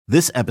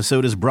This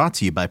episode is brought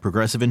to you by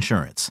Progressive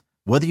Insurance.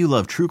 Whether you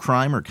love true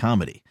crime or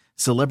comedy,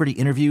 celebrity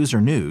interviews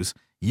or news,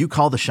 you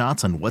call the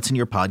shots on what's in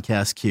your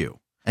podcast queue.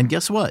 And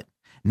guess what?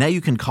 Now you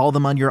can call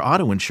them on your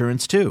auto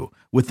insurance too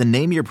with the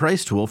Name Your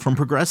Price tool from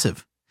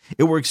Progressive.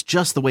 It works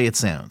just the way it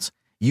sounds.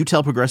 You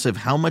tell Progressive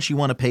how much you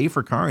want to pay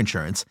for car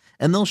insurance,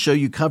 and they'll show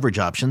you coverage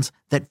options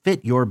that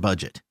fit your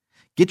budget.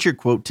 Get your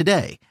quote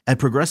today at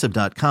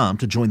Progressive.com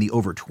to join the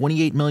over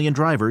 28 million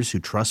drivers who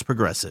trust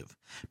Progressive.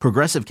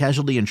 Progressive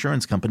Casualty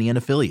Insurance Company and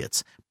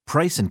Affiliates.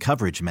 Price and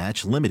coverage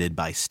match limited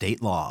by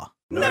state law.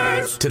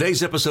 Nerds!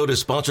 Today's episode is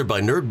sponsored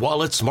by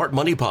NerdWallet's Smart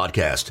Money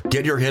Podcast.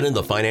 Get your head in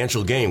the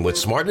financial game with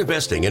smart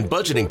investing and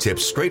budgeting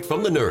tips straight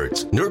from the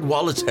nerds.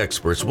 NerdWallet's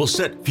experts will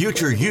set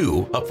future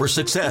you up for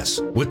success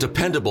with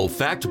dependable,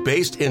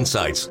 fact-based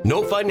insights.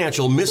 No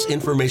financial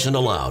misinformation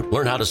allowed.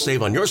 Learn how to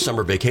save on your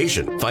summer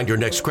vacation, find your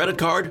next credit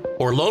card,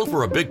 or loan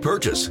for a big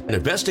purchase, and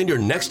invest in your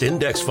next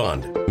index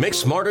fund. Make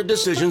smarter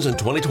decisions in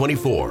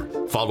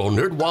 2024. Follow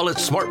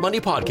NerdWallet's Smart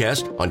Money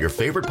Podcast on your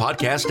favorite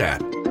podcast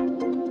app.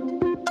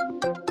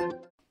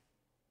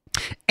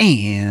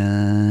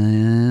 And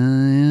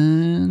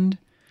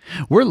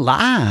we're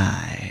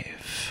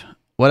live.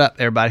 What up,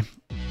 everybody?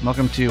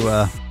 Welcome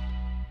to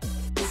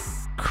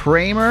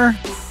Kramer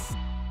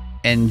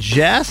and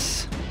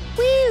Jess.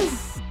 Woo!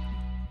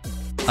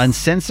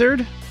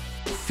 Uncensored,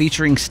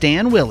 featuring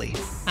Stan Willie.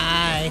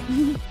 Hi.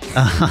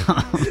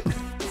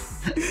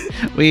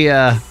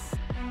 We're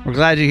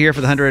glad you're here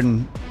for the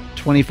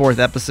 124th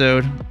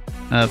episode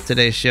of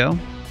today's show. In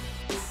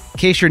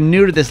case you're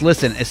new to this,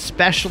 listen,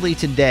 especially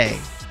today,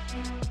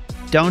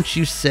 don't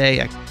you say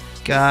a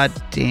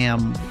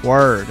goddamn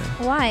word.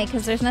 Why?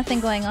 Because there's nothing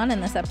going on in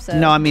this episode.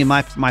 No, I mean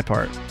my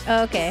part.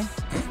 Oh, okay.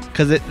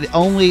 Because it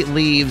only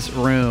leaves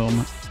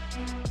room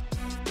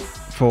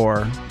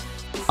for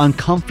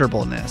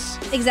uncomfortableness.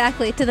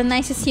 Exactly. To the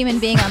nicest human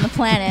being on the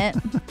planet.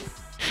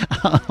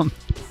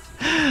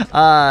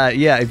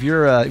 Yeah. If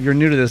you're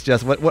new to this,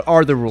 Jess, what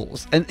are the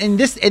rules? And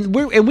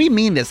we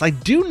mean this.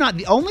 Like, do not.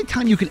 The only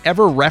time you can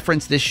ever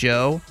reference this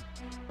show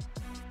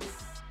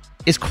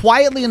is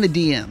quietly in the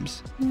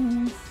DMs.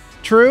 Mm.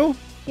 True?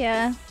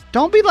 Yeah.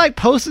 Don't be like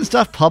posting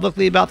stuff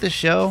publicly about this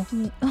show.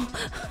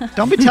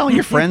 Don't be telling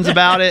your friends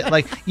about it.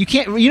 Like, you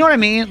can't, you know what I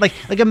mean? Like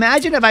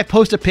imagine if I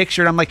post a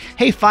picture and I'm like,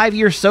 hey, 5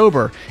 years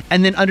sober.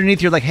 And then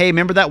underneath you're like, hey,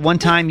 remember that one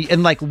time?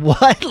 And like,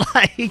 what?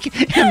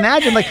 Like,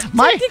 imagine like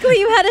Technically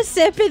you had a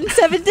sip in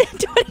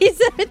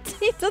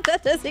 2017, so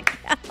that doesn't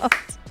count.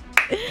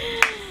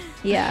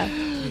 Yeah.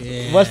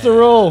 What's the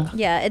rule?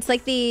 Yeah, it's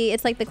like the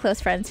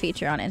close friends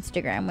feature on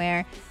Instagram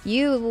where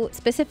you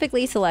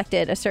specifically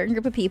selected a certain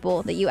group of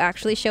people that you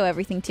actually show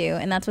everything to,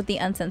 and that's what the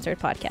Uncensored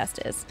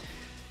podcast is.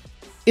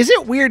 Is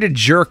it weird to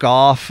jerk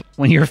off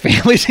when your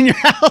family's in your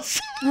house?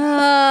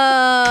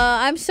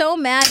 I'm so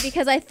mad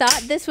because I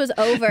thought this was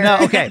over. No,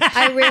 okay.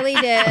 I really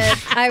did.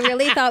 I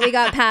really thought we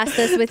got past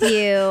this with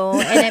you,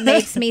 and it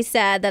makes me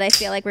sad that I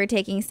feel like we're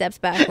taking steps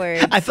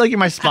backwards. I feel like you're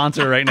my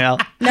sponsor right now.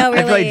 No, really.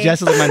 I feel like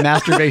Jess is like my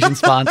masturbation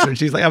sponsor. And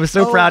she's like, I was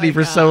so proud of you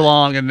for so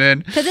long, and then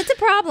because it's a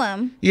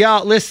problem. Yeah,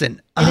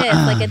 listen. It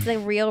is like it's a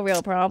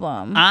real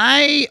problem.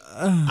 I'm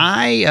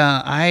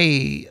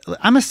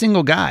a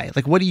single guy.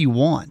 Like, what do you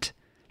want?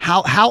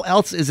 How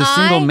else is a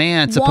single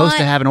man supposed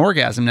to have an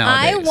orgasm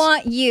nowadays? I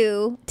want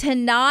you to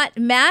not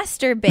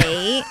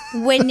masturbate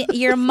when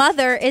your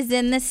mother is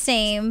in the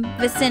same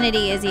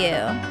vicinity as you.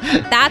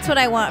 That's what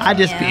I want from I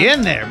just you. be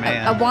in there,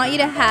 man. I want you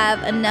to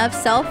have enough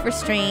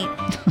self-restraint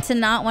to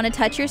not want to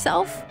touch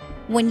yourself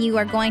when you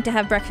are going to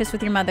have breakfast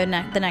with your mother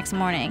the next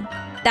morning.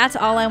 That's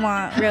all I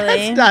want, really.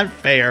 That's not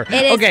fair. It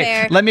is okay,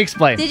 fair. Let me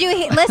explain. Did you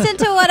listen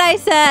to what I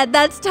said?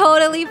 That's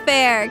totally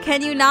fair.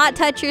 Can you not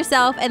touch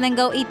yourself and then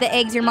go eat the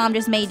eggs your mom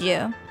just made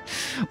you?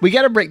 We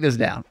got to break this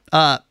down.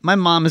 My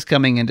mom is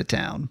coming into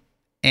town,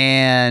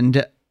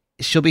 and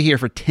she'll be here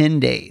for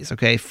 10 days,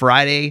 okay?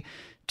 Friday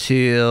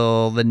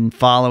till the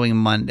following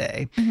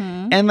Monday.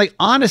 Mm-hmm. And like,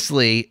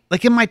 honestly,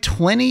 like in my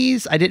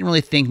 20s, I didn't really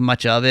think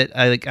much of it.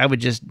 I would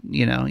just,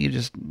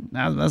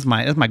 that's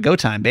my go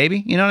time,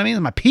 baby. You know what I mean?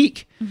 That's my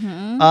peak.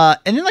 Mm-hmm.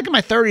 And then like in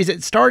my 30s,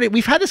 it started,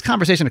 we've had this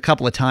conversation a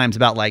couple of times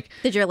about like,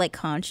 did your like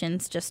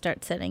conscience just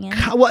start setting in?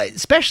 Well,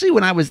 especially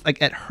when I was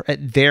like at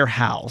their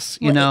house,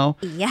 you know?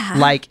 Yeah.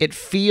 Like it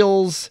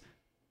feels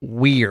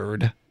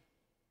weird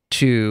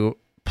to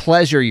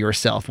pleasure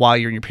yourself while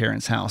you're in your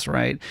parents' house,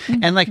 right?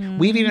 Mm-hmm. And like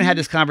we've even had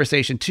this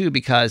conversation too,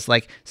 because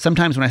like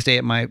sometimes when I stay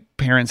at my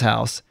parents'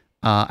 house,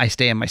 I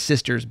stay in my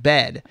sister's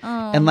bed,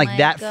 and like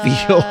that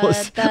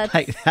feels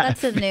like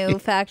that's a new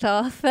fact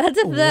off. That's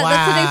a new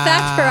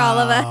fact for all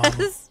of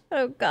us.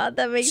 Oh God,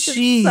 that makes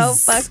it so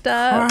fucked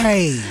up.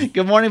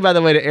 Good morning, by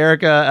the way, to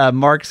Erica.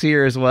 Mark's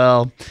here as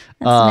well.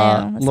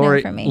 That's new. Lori,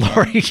 new for me.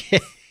 Lori,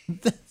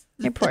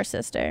 your poor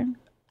sister.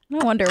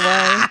 I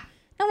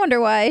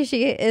wonder why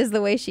she is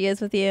the way she is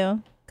with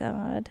you.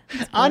 God.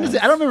 Honestly,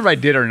 I don't remember if I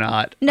did or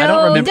not. No, I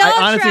don't remember.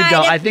 Don't I honestly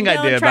don't. I think I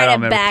did, but I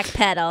don't remember.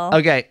 Backpedal.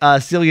 Okay,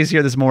 Celia's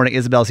here this morning.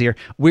 Isabel's here.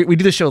 We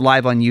do the show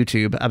live on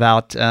YouTube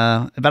about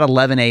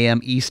 11 a.m.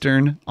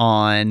 Eastern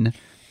on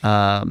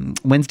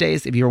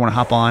Wednesdays, if you ever want to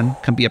hop on,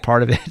 come be a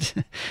part of it.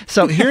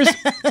 So here's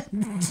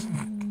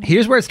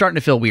where it's starting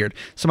to feel weird.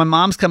 So my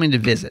mom's coming to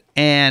visit,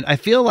 and I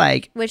feel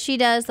like... Which she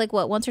does, like,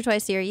 what, once or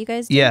twice a year, you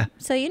guys do? Yeah.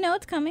 So you know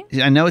it's coming.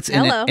 I know it's...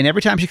 Hello. And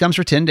every time she comes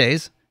for 10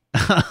 days...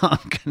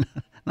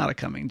 not a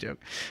coming joke.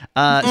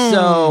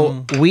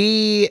 So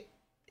we...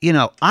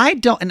 I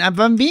don't... And if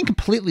I'm being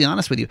completely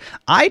honest with you,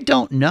 I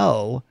don't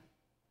know...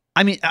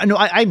 I mean,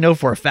 I know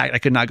for a fact I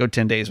could not go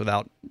 10 days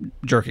without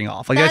jerking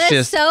off. Like That that's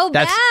is just so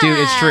dude,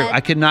 it's true.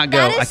 I could not go.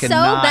 That is I could so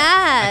not.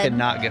 bad. I could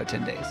not go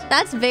 10 days.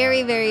 That's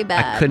very, very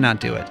bad. I could not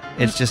do it.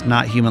 It's just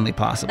not humanly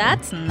possible.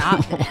 That's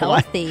not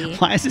healthy.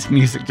 Why is this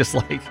music just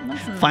like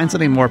find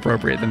something more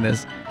appropriate than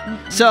this?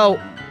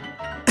 So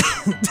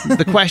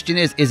the question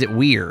is it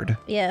weird?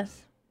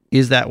 Yes.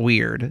 Is that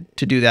weird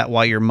to do that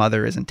while your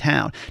mother is in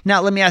town?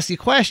 Now, let me ask you a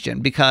question,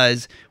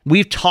 because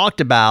we've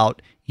talked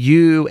about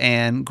you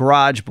and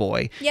Garage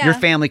Boy. Yeah. Your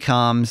family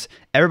comes,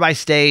 everybody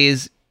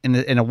stays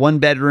in a one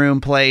bedroom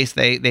place.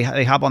 They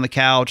hop on the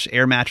couch,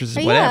 air mattresses,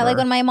 whatever. Yeah, like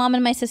when my mom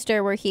and my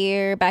sister were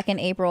here back in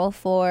April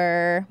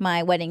for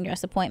my wedding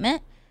dress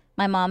appointment.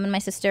 My mom and my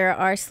sister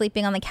are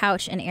sleeping on the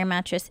couch and air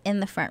mattress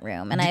in the front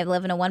room, and I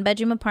live in a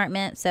 1-bedroom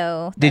apartment.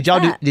 So did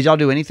y'all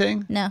do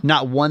anything? No,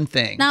 not one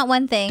thing. Not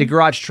one thing. Did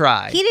Garage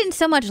try? He didn't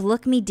so much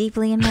look me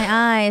deeply in my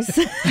eyes.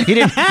 You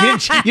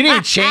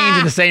didn't change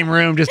in the same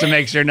room just to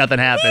make sure nothing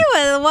happened. He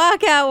would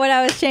walk out when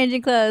I was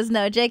changing clothes.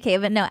 No, JK,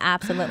 but no,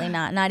 absolutely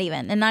not. Not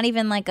even, and not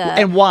even like a.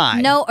 And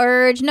why? No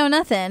urge, no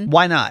nothing.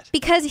 Why not?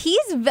 Because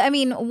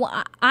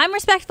I'm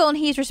respectful and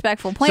he's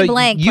respectful. Point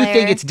blank. You Claire.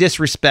 think it's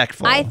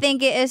disrespectful? I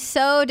think it is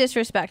so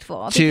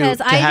disrespectful to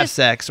have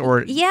sex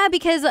or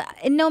because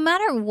no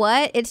matter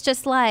what, it's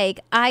just like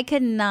I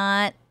could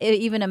not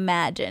even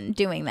imagine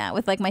doing that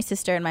with like my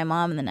sister and my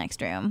mom in the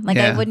next room. Like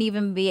I wouldn't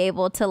even be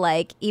able to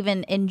like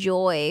even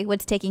enjoy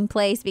what's taking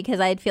place because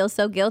I'd feel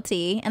so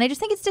guilty, and I just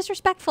think it's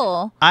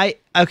disrespectful. And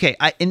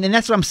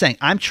that's what I'm saying.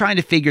 I'm trying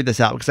to figure this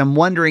out because I'm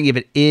wondering if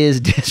it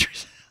is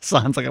disrespectful.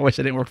 Sounds like I wish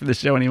I didn't work for this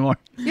show anymore.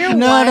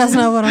 That's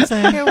not what I'm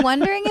saying. You're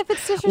wondering if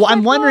it's disrespectful? Well,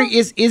 I'm wondering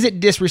is it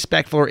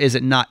disrespectful or is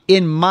it not?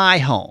 In my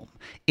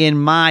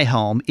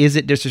home, is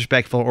it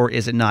disrespectful or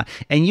is it not?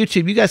 And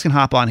YouTube, you guys can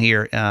hop on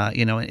here,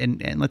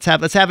 and let's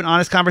have an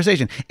honest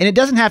conversation. And it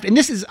doesn't have to. And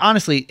this is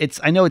honestly,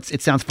 I know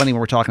it sounds funny when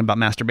we're talking about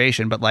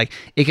masturbation, but like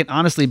it can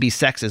honestly be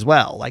sex as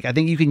well. Like I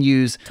think you can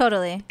use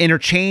totally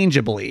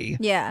interchangeably.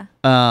 Yeah.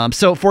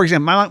 So for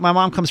example, my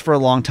mom comes for a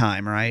long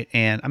time, right?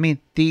 And I mean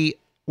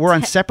we're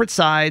on separate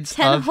sides.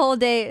 10 whole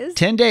days.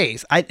 10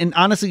 days. And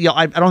honestly, y'all,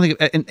 I don't think,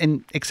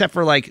 and except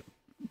for like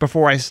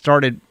before I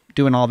started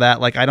doing all that,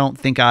 like I don't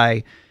think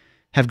I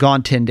have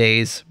gone 10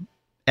 days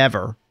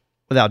ever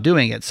without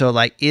doing it. So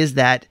like, is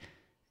that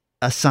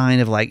a sign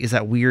of like, is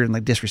that weird and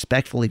like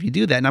disrespectful if you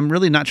do that? And I'm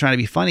really not trying to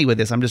be funny with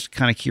this. I'm just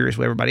kind of curious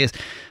what everybody is.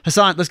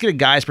 Hassan, let's get a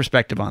guy's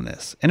perspective on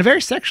this. And a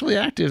very sexually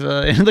active,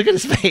 look at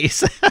his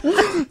face.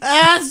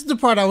 That's the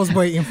part I was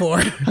waiting for.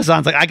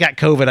 Hassan's like, I got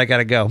COVID. I got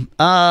to go.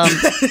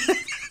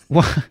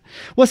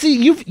 Well, see,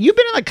 you've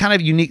been in like kind of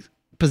unique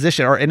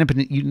position or in a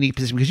unique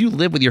position because you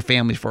live with your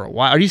family for a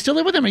while. Are you still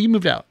live with them or you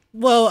moved out?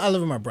 Well, I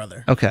live with my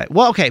brother. Okay.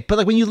 Well, okay. But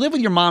like when you live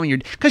with your mom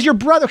and because your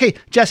brother, okay,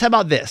 Jess, how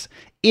about this?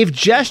 If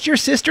just your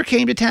sister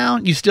came to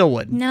town, you still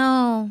wouldn't.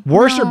 No.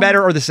 Worse or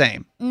better or the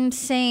same? Same.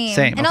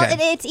 Same. And okay.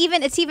 it's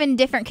even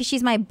different because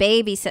she's my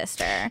baby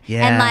sister.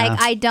 Yeah. And like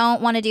I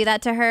don't want to do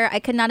that to her. I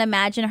could not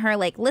imagine her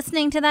like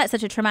listening to that.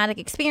 Such a traumatic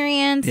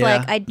experience. Yeah.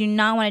 Like I do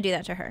not want to do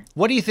that to her.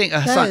 What do you think,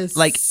 That Hassan? is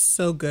Like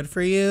so good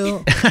for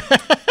you.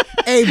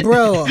 Hey,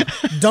 bro,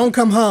 don't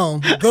come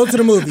home. Go to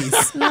the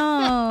movies.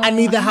 No. I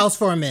need the house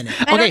for a minute.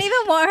 I don't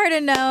even want her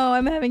to know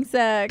I'm having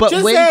sex. But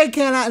Just when,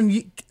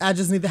 say, I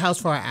just need the house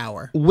for an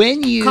hour.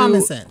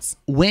 Common sense.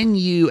 When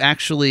you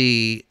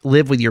actually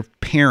live with your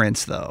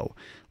parents, though,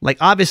 like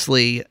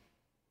obviously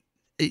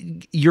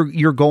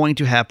you're going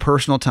to have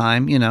personal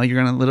time. You know,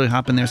 you're going to literally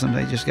hop in there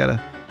someday. You just got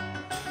to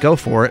go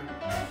for it.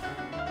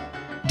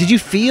 Did you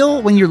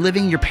feel when you're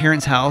living in your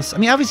parents' house? I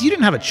mean, obviously you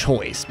didn't have a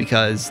choice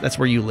because that's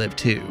where you live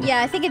too.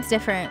 Yeah, I think it's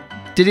different.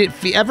 Did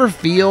it ever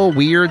feel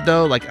weird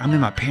though? Like I'm in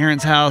my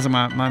parents' house and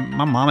my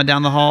mama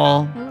down the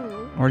hall?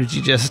 Ooh. Or did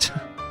you just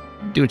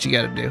do what you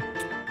got to do?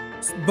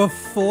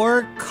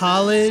 Before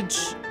college,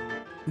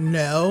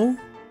 no,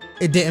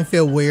 it didn't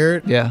feel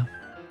weird. Yeah.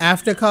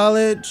 After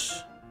college,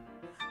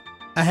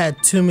 I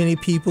had too many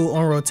people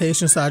on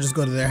rotation, so I just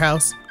go to their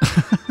house.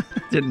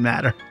 Didn't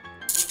matter.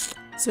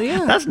 So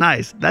yeah, that's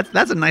nice.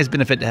 That's a nice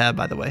benefit to have,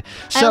 by the way.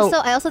 So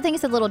I also think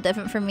it's a little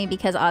different for me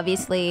because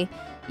obviously,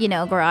 you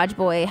know, Garage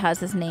Boy has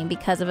his name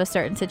because of a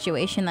certain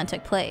situation that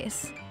took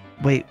place.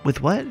 wait,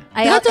 with what?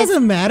 that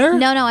doesn't matter.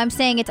 No, I'm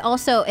saying it's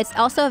also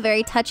a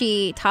very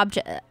touchy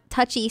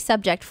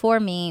subject for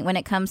me when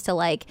it comes to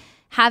like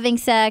having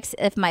sex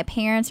if my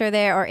parents are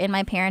there or in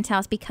my parents'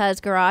 house because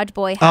Garage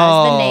Boy has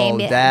the name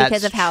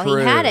because of how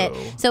he had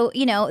it. So,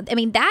 I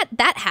mean,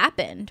 that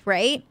happened,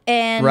 right?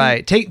 And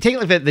right. Take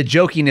like the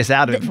jokiness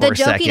out of it for a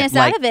second. The jokiness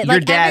out of it. Your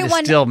dad is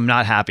still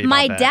not happy about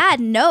that. My dad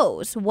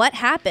knows what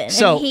happened,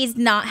 and he's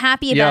not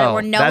happy about it,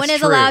 where no one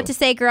is allowed to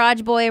say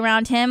Garage Boy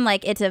around him.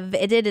 Like, it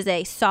is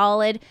a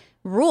solid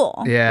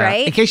rule,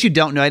 right? In case you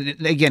don't know,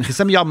 again, because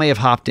some of y'all may have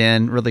hopped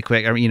in really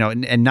quick, or,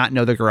 and not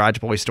know the Garage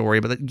Boy story,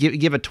 but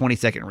give a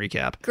 20-second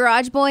recap.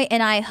 Garage Boy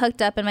and I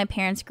hooked up in my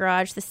parents'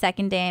 garage the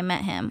second day I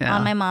met him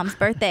on my mom's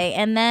birthday,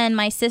 and then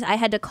I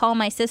had to call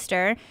my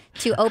sister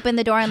to open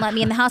the door and let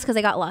me in the house because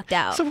I got locked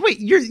out. So wait,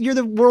 you're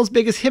the world's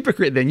biggest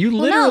hypocrite then. You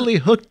literally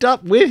hooked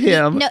up with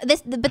him.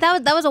 But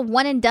that was a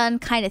one and done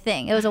kind of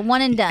thing. It was a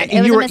one and done.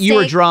 And you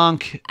were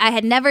drunk. I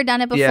had never done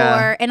it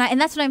before,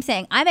 and that's what I'm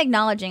saying. I'm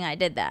acknowledging I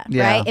did that,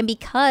 right? And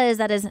because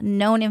that is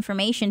known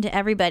information to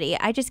everybody,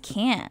 I just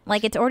can't.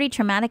 Like, it's already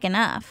traumatic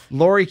enough.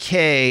 Lori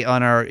K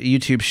on our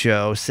YouTube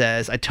show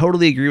says, I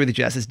totally agree with you,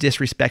 Jess. It's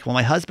disrespectful.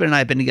 My husband and I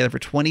have been together for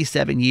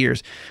 27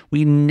 years.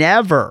 We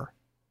never,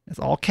 that's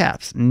all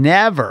caps,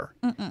 never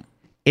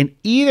in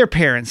either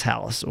parent's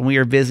house when we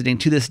are visiting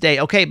to this day.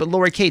 Okay, but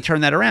Lori K,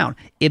 turn that around.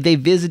 If they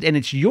visit and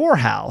it's your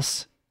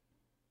house,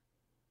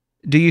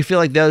 do you feel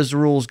like those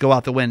rules go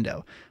out the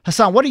window?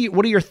 Hassan, what are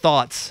your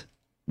thoughts?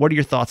 What are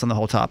your thoughts on the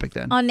whole topic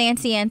then? On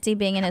Nancy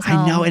being in his home.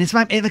 I know, and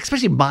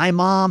especially my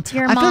mom. It's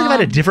your I mom. feel like if I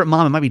had a different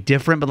mom, it might be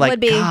different, but like,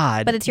 would be,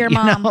 God. but it's your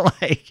mom.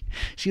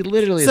 She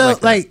literally so,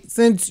 is like that.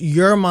 since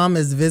your mom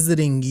is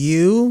visiting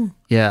you,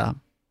 Yeah.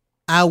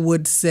 I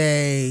would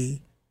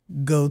say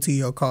go to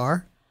your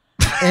car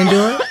and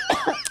do it.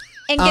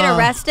 And get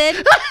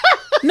arrested?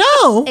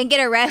 No. And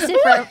get arrested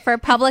for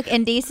public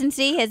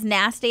indecency, his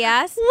nasty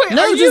ass? Wait,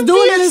 no, just do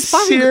it in his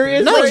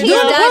serious? No, Which do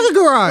it in the parking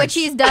garage. Which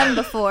he's done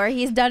before.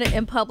 He's done it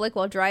in public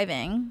while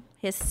driving.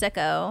 His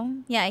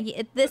sicko. Yeah,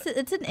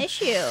 it's an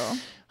issue.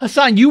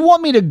 Hassan, you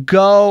want me to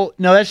go?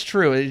 No, that's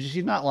true.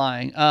 She's not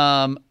lying.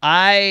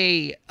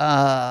 I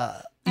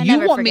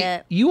never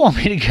forget. You want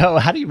me to go?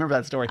 How do you remember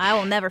that story? I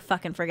will never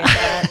fucking forget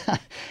that.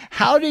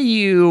 How do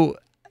you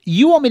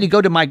want me to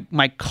go to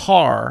my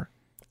car?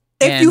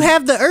 If you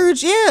have the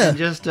urge, yeah. And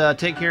just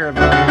take care of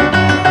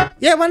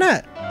Yeah, why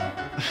not?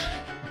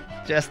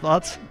 Jess,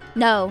 thoughts?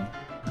 No.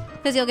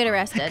 Because you'll get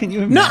arrested. Can you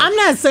imagine? No, I'm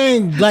not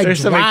saying like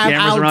There's so many drive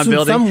cameras out around to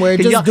building. somewhere.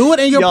 Just do it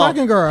in your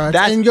parking garage,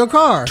 in your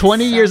car.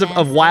 20 years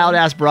of wild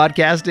ass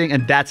broadcasting,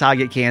 and that's how I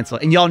get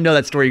canceled. And y'all know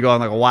that story going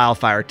like a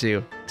wildfire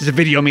too. Just a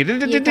video of me. Yeah.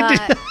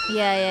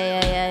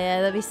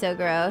 That'd be so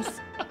gross.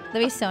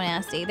 That'd be so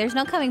nasty. There's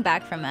no coming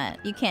back from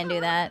that. You can't do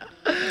that.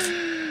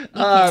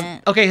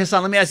 Okay,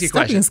 Hassan, let me ask you a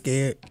question. Being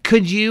scared.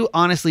 Could you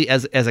honestly,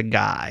 as a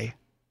guy,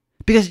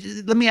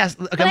 because let me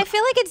ask. Okay, but I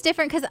feel like it's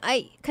different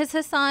because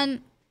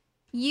Hassan,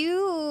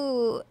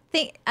 you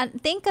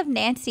think of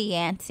Nancy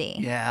Yancey.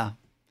 Yeah,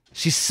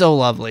 she's so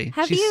lovely.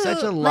 She's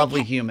such a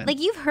lovely human. Like,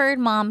 you've heard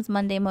Mom's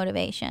Monday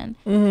Motivation.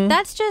 Mm-hmm.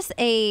 That's just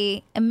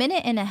a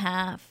minute and a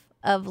half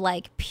of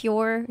like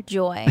pure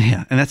joy.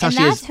 Yeah, and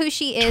that's who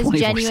she is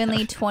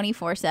genuinely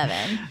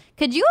 24/7.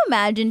 Could you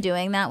imagine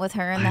doing that with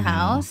her in the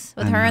house,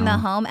 with her in the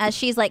home, as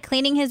she's like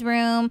cleaning his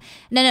room?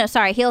 No,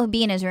 sorry, he'll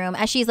be in his room.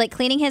 As she's like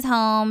cleaning his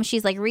home,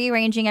 she's like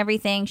rearranging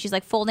everything. She's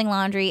like folding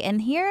laundry,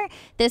 and here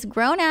this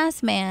grown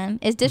ass man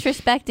is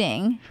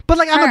disrespecting. But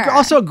like, I'm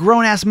also a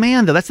grown ass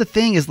man, though. That's the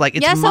thing. Is like,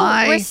 it's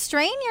so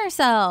restrain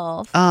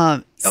yourself.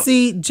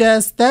 See,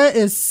 Jess, that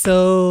is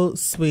so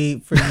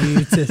sweet for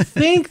you to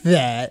think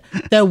that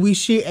we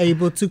should be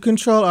able to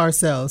control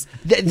ourselves.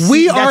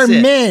 We are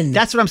men.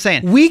 That's what I'm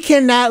saying. We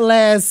cannot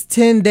last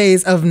 10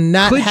 days of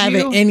not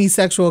having any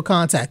sexual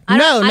contact.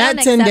 No, not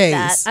 10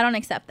 days. I don't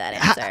accept that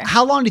answer.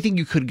 How long do you think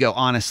you could go,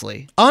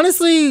 honestly?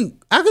 Honestly,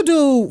 I could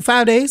do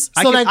 5 days.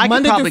 So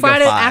Monday through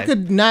Friday,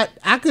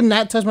 I could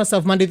not touch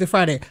myself Monday through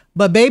Friday.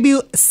 But baby,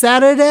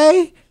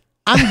 Saturday,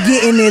 I'm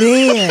getting it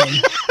in.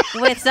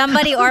 With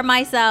somebody or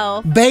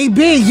myself.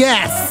 Baby,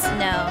 yes.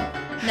 No.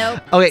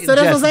 Nope. Okay, so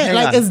that's what I'm saying.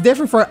 Like, it's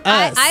different for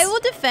us. I will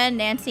defend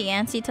Nancy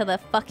Yancey to the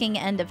fucking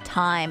end of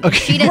time. Okay.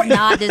 She does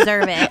not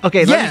deserve it.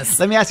 Okay,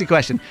 let me ask you a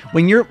question.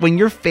 When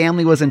your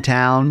family was in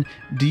town,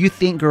 do you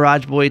think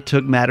Garage Boy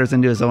took matters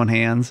into his own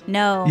hands?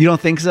 No. You don't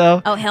think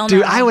so? Oh, hell no.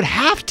 Dude, I would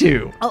have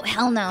to. Oh,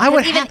 hell no. I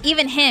would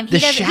even him. The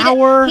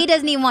shower. He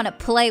doesn't even want to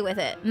play with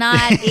it.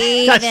 Not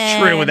even. That's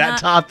true with that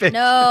topic.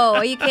 No.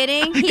 Are you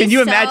kidding? Can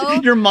you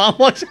imagine your mom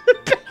watching?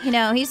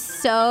 He's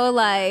so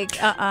like,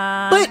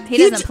 But he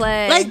doesn't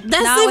play. Like,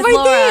 that's not it with right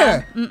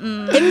Laura.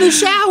 there. In the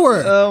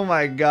shower. Oh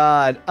my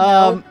God.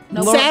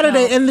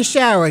 Saturday in the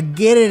shower,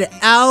 get it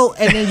out,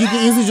 and then you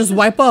can easily just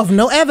wipe off.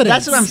 No evidence.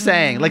 That's what I'm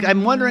saying. Like,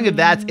 I'm wondering if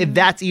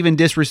that's even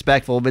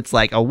disrespectful. If it's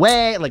like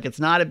away, like it's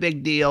not a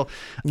big deal.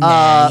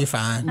 Nah, you're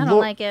fine. I don't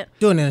like it.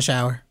 Doing it in the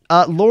shower.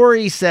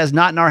 Lori says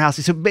not in our house.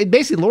 So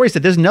basically, Lori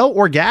said there's no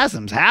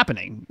orgasms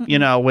happening.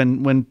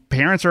 When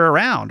parents are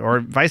around, or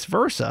vice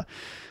versa.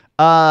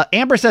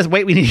 Amber says,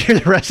 wait, we need to hear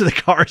the rest of the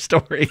car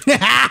story.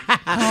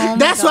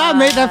 That's why I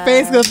made that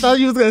face because I thought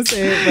you was going to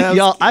say it.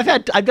 Y'all, I've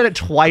done it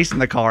twice in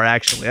the car,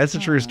 actually. That's a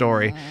true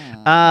story.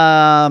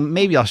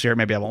 Maybe I'll share it.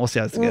 Maybe I won't. We'll see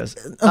how this goes.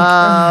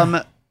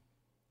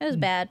 It was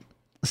bad.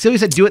 Celia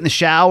said, do it in the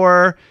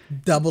shower.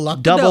 Double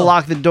lock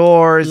the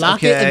doors.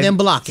 Lock it and then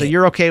block it. So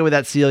you're okay with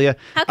that, Celia.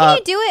 How can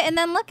you do it and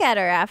then look at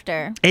her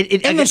after?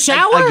 In the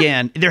shower?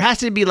 Again, there has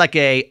to be like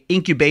a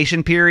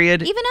incubation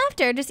period. Even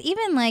after, just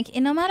even like,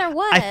 no matter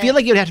what. I feel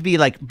like it would have to be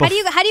like... How do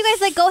you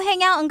guys like go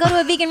hang out and go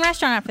to a vegan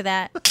restaurant after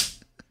that?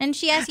 And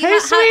she asks you, hey,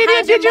 how's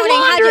did your you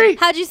morning? laundry?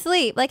 How'd you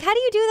sleep? Like, how do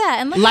you do that?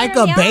 And look like at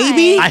her in a the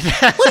baby?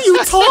 eye. What are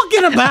you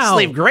talking about? I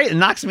sleep great. It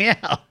knocks me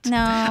out.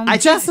 No.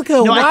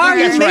 Jessica, why are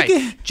you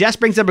making... Right. Jess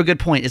brings up a good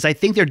point. Is I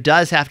think there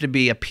does have to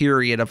be a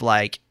period of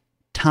like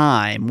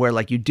time where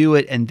like you do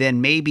it and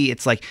then maybe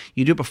it's like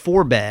you do it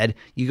before bed,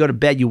 you go to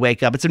bed, you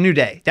wake up, it's a new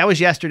day. That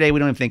was yesterday. We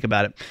don't even think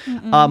about it.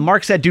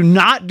 Mark said, do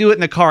not do it in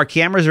the car.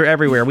 Cameras are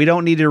everywhere. We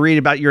don't need to read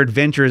about your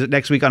adventures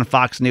next week on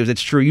Fox News.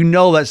 It's true. You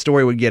know that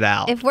story would get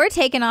out. If we're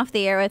taken off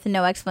the air with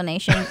no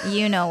explanation,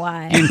 you know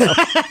why.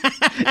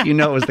 You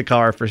know it was the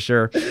car for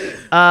sure.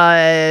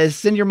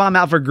 Send your mom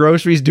out for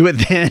groceries. Do it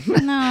then.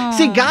 No.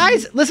 See,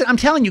 guys, listen, I'm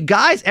telling you,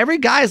 guys, every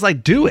guy is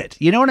like, do it.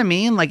 You know what I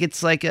mean? Like,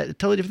 it's like a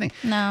totally different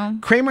thing. No.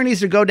 Kramer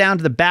needs to go down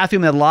to the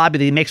bathroom in the lobby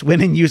that he makes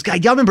women use.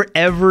 God, y'all remember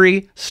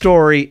every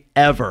story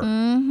ever.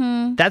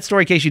 Mm-hmm. That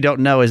story, in case you don't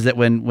know, is that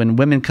when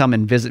women come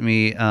and visit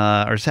me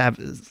or have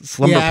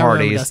slumber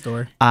parties,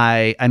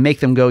 I make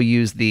them go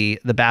use the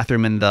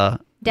bathroom in the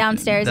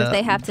downstairs if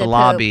they have to the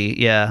lobby.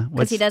 Yeah,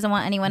 because he doesn't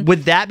want anyone.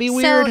 Would that be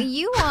weird? So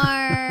you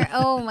are.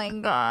 Oh my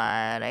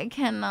god, I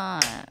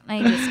cannot.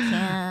 I just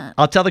can't.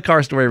 I'll tell the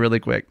car story really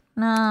quick.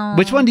 No.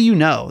 Which one do you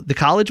know? The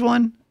college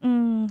one?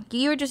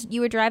 You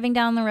were driving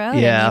down the road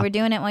and you were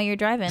doing it while you were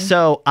driving.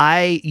 So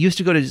I used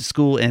to go to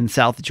school in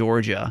South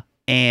Georgia,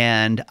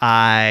 and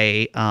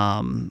I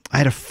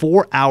had a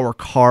 4-hour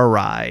car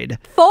ride.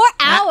 4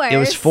 hours? It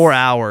was 4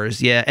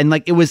 hours, yeah. And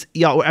like it was,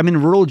 I'm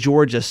in rural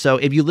Georgia. So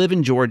if you live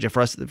in Georgia,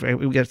 for us,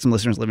 we got some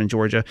listeners who live in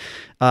Georgia.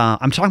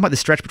 I'm talking about the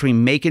stretch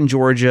between Macon,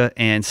 Georgia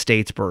and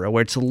Statesboro,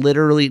 where it's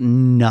literally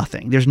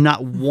nothing. There's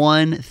not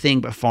one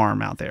thing but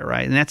farm out there,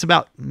 right? And that's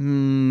about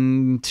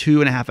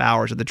 2.5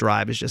 hours of the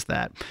drive is just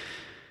that.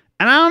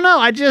 And I don't know.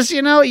 I just,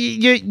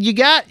 you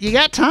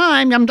got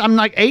time. I'm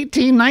like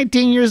 18,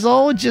 19 years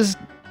old, just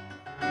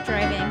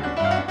driving.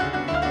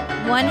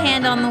 One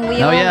hand on the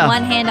wheel,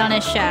 one hand on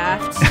his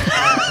shaft.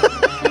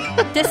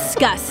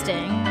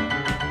 Disgusting.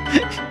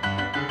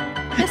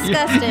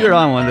 Disgusting. You're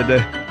on one today.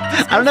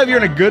 I don't know if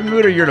you're in a good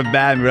mood or you're in a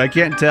bad mood. I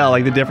can't tell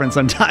like the difference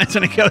sometimes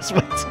when it goes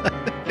with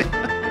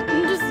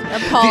I'm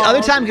just appalled. The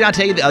other time, I'll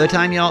tell you the other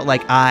time, y'all,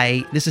 like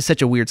this is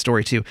such a weird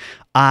story too.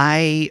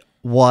 I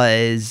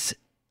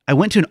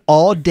went to an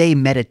all-day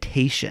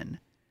meditation.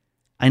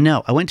 I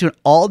know. I went to an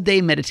all-day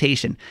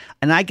meditation,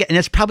 and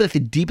it's probably like the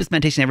deepest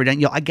meditation I've ever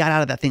done. I got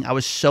out of that thing. I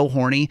was so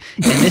horny,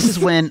 and this is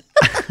when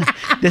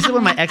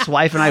my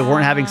ex-wife and I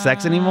weren't having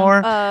sex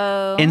ananymore.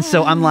 And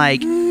so I'm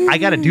like, I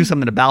got to do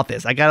something about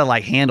this. I got to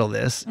like handle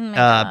this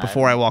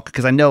before I walk,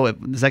 because I know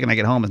the second I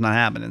get home, it's not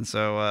happening.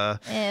 So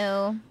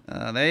ew.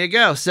 There you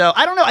go. So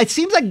I don't know. It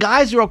seems like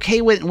guys are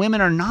okay with it and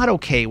women are not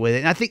okay with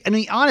it. And I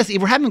mean, honestly,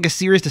 if we're having a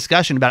serious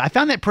discussion about it, I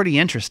found that pretty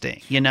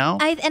interesting,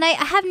 I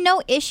have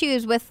no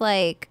issues with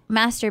like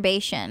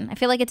masturbation. I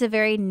feel like it's a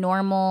very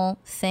normal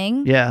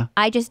thing. Yeah.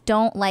 I just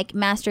don't like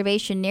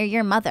masturbation near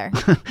your mother.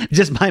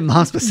 Just my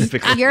mom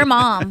specifically. Your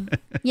mom.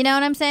 You know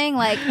what I'm saying?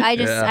 Like I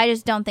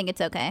just don't think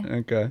it's okay.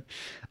 Okay.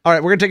 All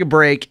right, we're going to take a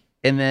break.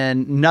 And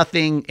then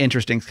nothing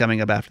interesting's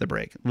coming up after the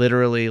break.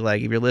 Literally,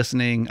 like if you're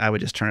listening, I would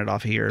just turn it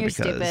off here. You're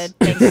because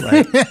stupid.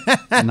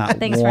 Like, not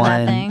Thanks for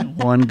nothing.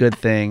 one good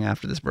thing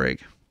after this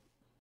break.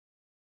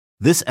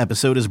 This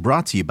episode is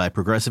brought to you by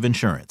Progressive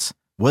Insurance.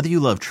 Whether you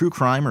love true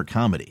crime or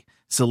comedy,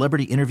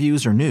 celebrity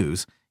interviews or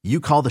news, you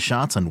call the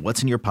shots on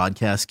what's in your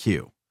podcast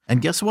queue.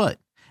 And guess what?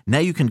 Now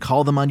you can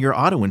call them on your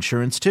auto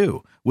insurance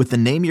too with the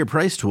Name Your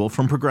Price tool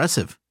from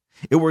Progressive.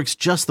 It works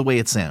just the way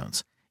it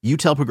sounds. You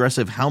tell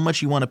Progressive how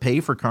much you want to pay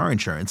for car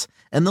insurance,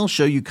 and they'll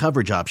show you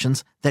coverage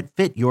options that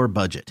fit your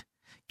budget.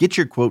 Get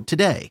your quote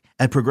today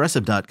at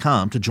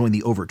Progressive.com to join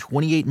the over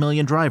 28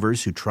 million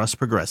drivers who trust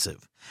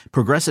Progressive.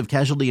 Progressive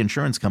Casualty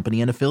Insurance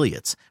Company and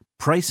Affiliates.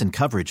 Price and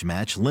coverage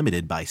match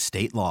limited by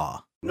state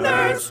law.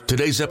 Nerds.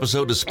 Today's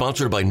episode is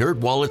sponsored by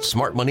NerdWallet's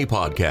Smart Money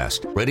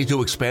Podcast. Ready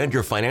to expand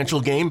your financial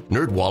game?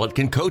 NerdWallet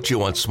can coach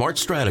you on smart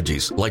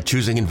strategies like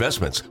choosing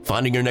investments,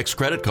 finding your next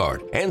credit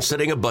card, and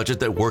setting a budget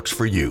that works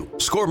for you.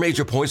 Score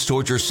major points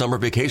towards your summer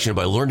vacation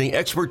by learning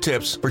expert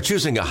tips for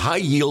choosing a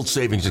high-yield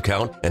savings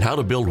account and how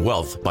to build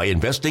wealth by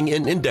investing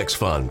in index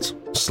funds.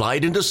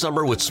 Slide into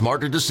summer with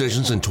smarter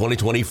decisions in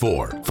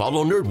 2024.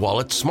 Follow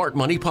NerdWallet's Smart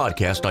Money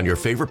Podcast on your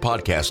favorite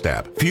podcast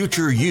app.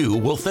 Future you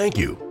will thank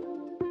you.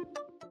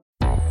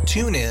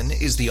 TuneIn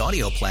is the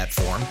audio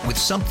platform with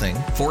something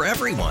for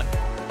everyone.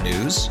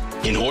 News.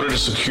 In order to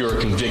secure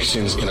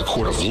convictions in a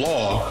court of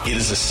law, it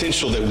is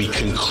essential that we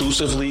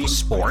conclusively.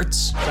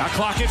 Sports. Got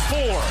clock at 4.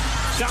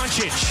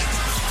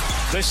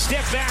 Doncic. The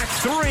step back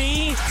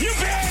three. You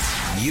bet.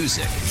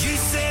 Music. You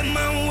set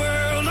my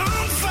world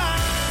on fire.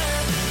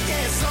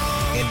 Yes,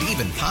 and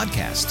even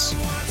podcasts.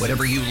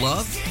 Whatever you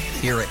love,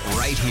 hear it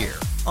right here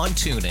on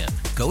TuneIn.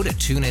 Go to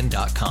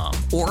tunein.com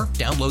or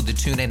download the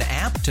TuneIn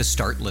app to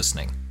start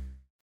listening.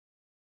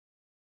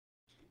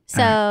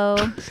 So,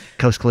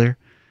 coast clear.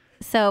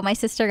 So my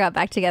sister got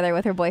back together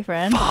with her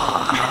boyfriend.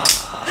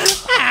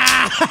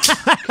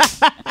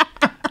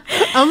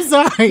 I'm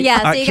sorry.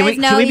 Yeah, so you guys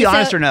know. Can we be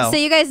honest or no? So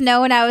you guys know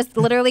when I was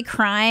literally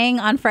crying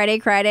on Friday,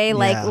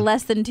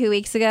 less than 2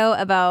 weeks ago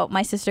about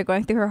my sister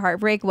going through her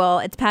heartbreak. Well,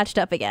 it's patched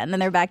up again,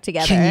 and they're back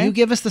together. Can you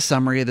give us the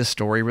summary of the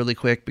story really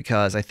quick?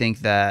 Because I think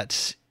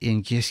that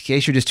in case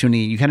you're just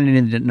tuning in, you kind of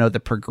need to know the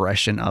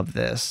progression of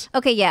this.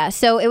 Okay, yeah.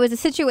 So it was a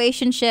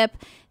situationship.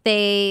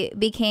 They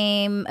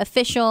became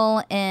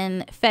official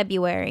in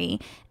February.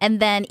 And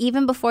then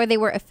even before they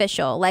were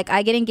official, like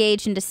I get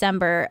engaged in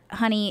December.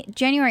 Honey,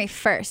 January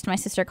 1st, my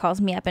sister calls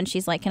me up and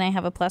she's like, can I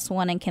have a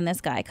 +1 and can this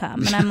guy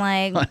come? And I'm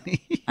like,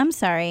 I'm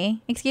sorry.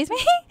 Excuse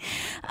me?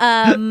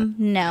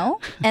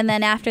 No. And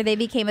then after they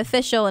became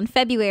official in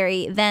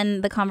February, then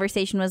the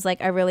conversation was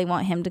like, I really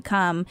want him to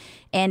come.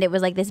 And it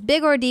was like this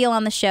big ordeal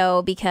on the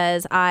show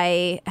because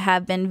I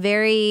have been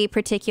very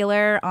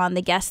particular on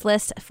the guest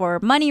list for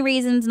money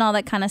reasons and all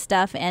that kind of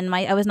stuff. And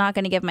I was not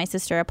going to give my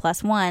sister a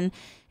 +1.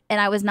 And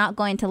I was not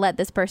going to let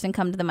this person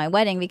come to my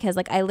wedding because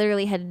like I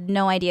literally had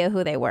no idea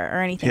who they were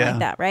or anything like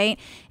that, right?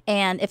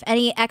 And if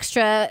any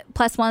extra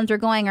 +1s were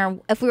going, or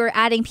if we were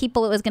adding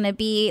people, it was going to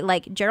be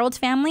like Gerald's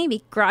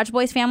family, Garage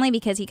Boy's family,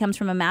 because he comes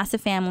from a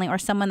massive family, or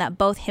someone that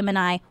both him and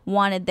I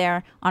wanted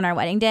there on our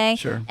wedding day.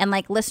 Sure. And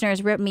like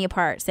listeners ripped me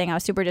apart saying I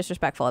was super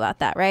disrespectful about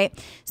that, right?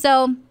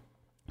 So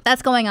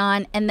that's going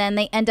on, and then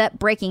they end up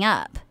breaking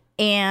up.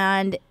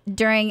 And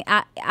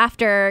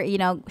after, you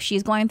know,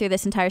 she's going through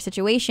this entire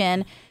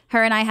situation,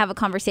 her and I have a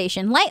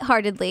conversation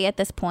lightheartedly at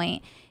this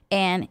point,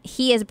 and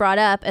he is brought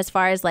up as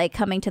far as like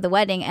coming to the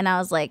wedding, and I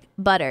was like,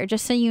 Butter,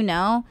 just so you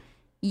know,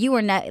 you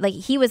were not like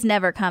he was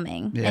never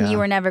coming, and you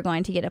were never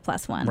going to get a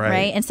 +1,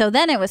 right? And so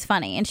then it was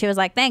funny, and she was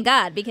like, "Thank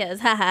God,"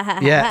 because ha ha ha.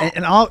 Yeah,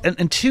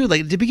 and two,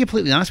 like to be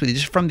completely honest with you,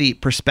 just from the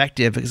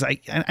perspective, because I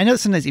know that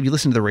sometimes if you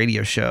listen to the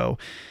radio show,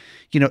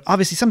 you know,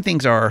 obviously some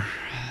things are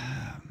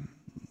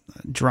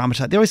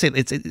dramatized. They always say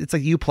it's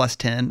like you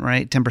 +10,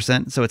 right?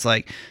 10%. So it's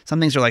like some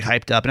things are like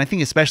hyped up. And I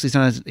think especially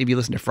sometimes if you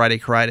listen to Friday,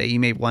 you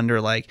may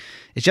wonder like,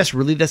 is Jess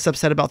really this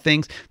upset about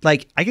things?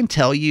 Like I can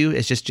tell you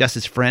as just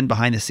Jess's friend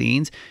behind the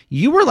scenes,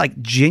 you were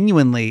like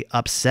genuinely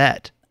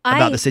upset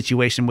about the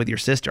situation with your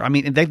sister. I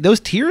mean,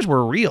 those tears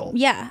were real.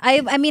 Yeah.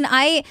 I mean,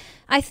 I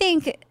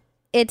think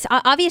it's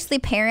obviously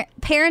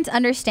parents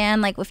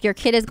understand, like if your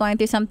kid is going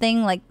through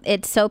something, like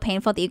it's so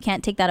painful that you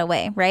can't take that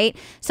away, right?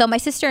 So my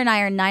sister and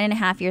I are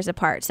 9.5 years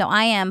apart. So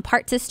I am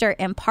part sister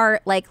and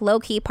part like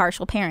low-key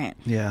partial parent.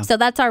 Yeah. So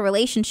that's our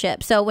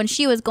relationship. So when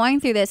she was going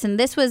through this,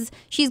 and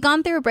she's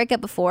gone through a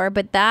breakup before,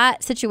 but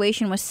that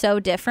situation was so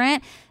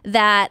different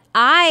that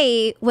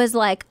I was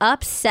like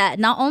upset,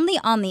 not only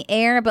on the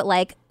air, but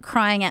like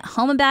crying at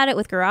home about it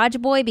with Garage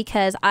Boy,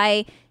 because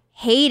I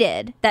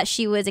hated that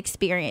she was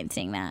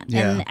experiencing that.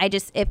 And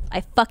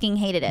I fucking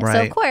hated it. Right.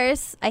 So of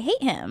course I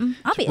hate him,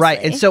 obviously. Right.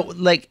 And so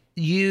like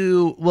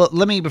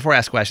let me, before I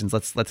ask questions,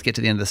 let's get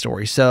to the end of the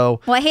story.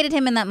 So I hated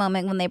him in that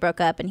moment when they broke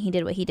up and he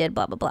did what he did,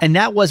 blah blah blah. And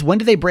that was, when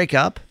did they break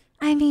up?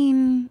 I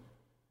mean,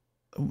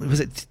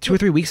 was it 2 or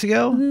 3 weeks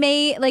ago?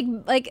 Maybe.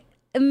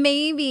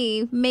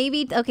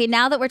 Okay,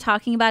 now that we're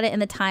talking about it in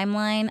the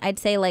timeline, I'd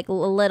say like a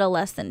little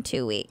less than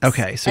 2 weeks.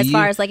 Okay, so as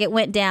far as like it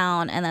went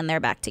down and then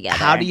they're back together.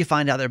 How do you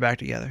find out they're back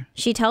together?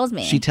 She tells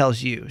me. She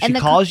tells you. She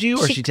calls you,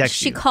 or she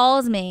texts you? She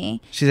calls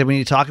me. She said, we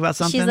need to talk about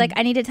something? She's like,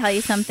 I need to tell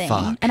you something.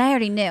 Fuck. And I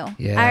already knew.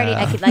 Yeah. I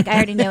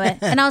already knew it.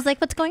 And I was like,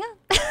 what's going on?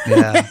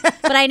 Yeah.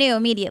 But I knew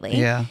immediately.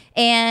 Yeah.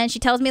 And she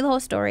tells me the whole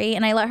story,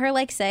 and I let her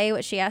like say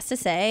what she has to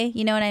say.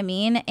 You know what I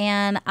mean?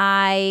 And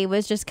I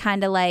was just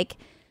kind of like,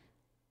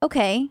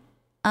 okay.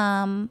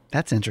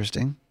 That's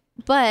interesting.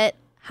 But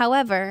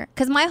however,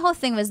 because my whole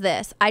thing was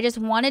this, I just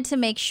wanted to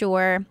make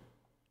sure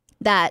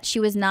that she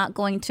was not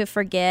going to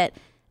forget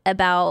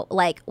about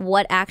like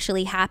what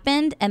actually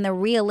happened and the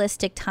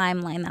realistic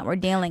timeline that we're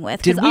dealing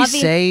with. Did we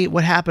say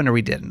what happened, or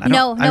we didn't? We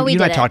didn't. You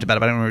and I talked about it,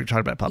 but I don't remember talking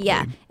about it publicly.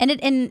 Yeah,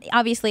 and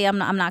obviously I'm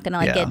not going to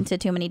like get into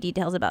too many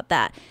details about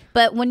that.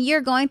 But when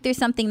you're going through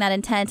something that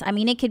intense, I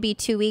mean, it could be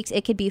 2 weeks,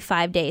 it could be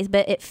 5 days,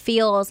 but it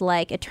feels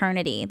like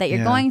eternity that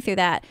you're going through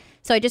that.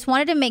 So I just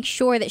wanted to make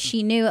sure that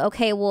she knew,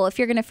 okay, well, if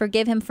you're going to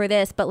forgive him for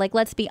this, but like,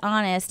 let's be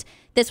honest,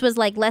 this was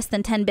like less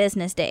than 10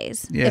 business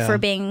days, if we're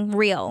being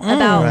real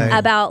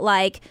about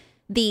like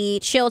the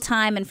chill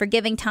time and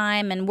forgiving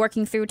time and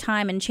working through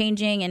time and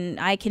changing, and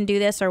I can do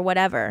this or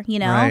whatever, you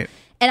know? Right.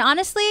 And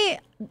honestly,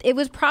 it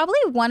was probably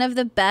one of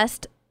the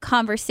best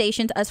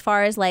conversations as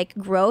far as like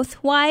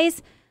growth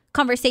wise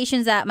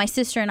conversations that my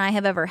sister and I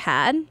have ever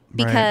had,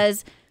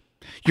 because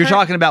you're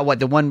talking about what,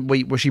 the one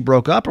where she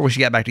broke up, or where she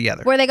got back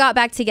together? Where they got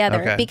back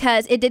together,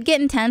 because it did get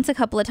intense a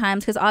couple of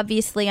times, because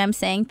obviously I'm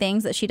saying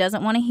things that she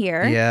doesn't want to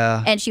hear.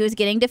 Yeah. And she was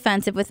getting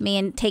defensive with me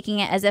and taking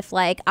it as if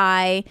like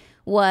I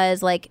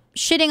was like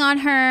shitting on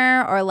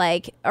her or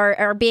like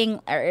or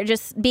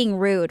just being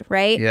rude,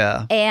 right?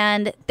 Yeah.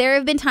 And there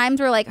have been times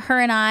where like her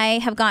and I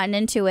have gotten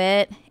into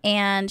it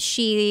and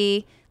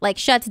she like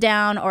shuts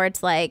down, or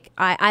it's like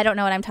I don't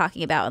know what I'm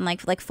talking about, and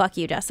like fuck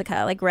you,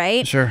 Jessica, like,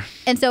 right? Sure.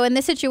 And so in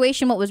this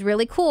situation, what was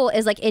really cool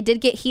is like it did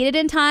get heated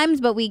in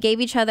times, but we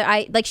gave each other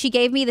she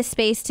gave me the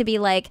space to be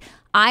like,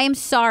 I am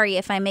sorry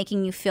if I'm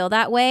making you feel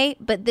that way,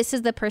 but this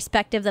is the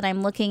perspective that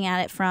I'm looking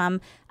at it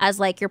from as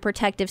like your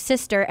protective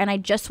sister, and I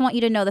just want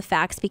you to know the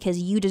facts because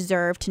you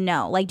deserve to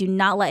know. Like, do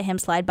not let him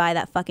slide by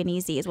that fucking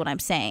easy is what I'm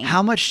saying.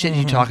 How much shit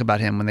did you talk about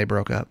him when they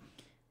broke up?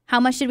 How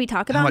much did we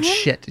talk about him? How much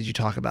shit did you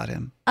talk about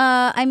him?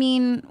 I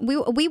mean,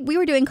 we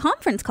were doing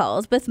conference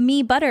calls with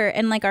me, Butter,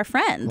 and like our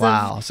friends.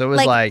 Wow. So it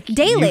was like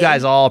daily. You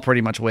guys all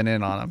pretty much went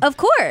in on him. Of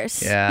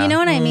course. Yeah. You know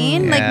what I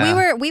mean? Yeah.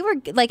 Like we were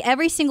like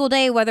every single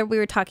day, whether we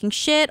were talking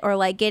shit or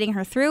like getting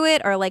her through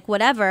it or like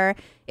whatever,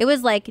 it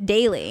was like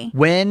daily.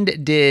 When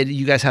did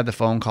you guys have the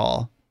phone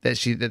call that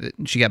she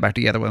got back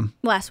together with him?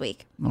 Last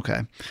week.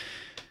 Okay.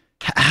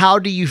 How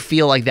do you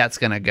feel like that's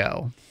going to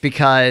go?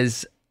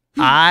 Because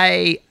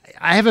I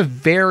have a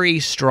very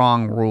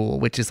strong rule,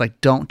 which is like,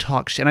 don't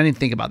talk shit. I didn't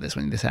think about this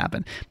when this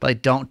happened, but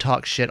like, don't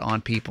talk shit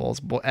on people's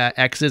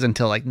exes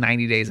until like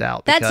 90 days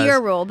out. That's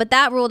your rule, but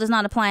that rule does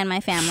not apply in my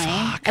family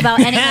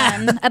about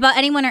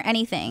anyone or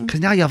anything.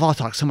 Because now y'all all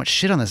talked so much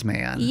shit on this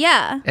man.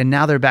 Yeah. And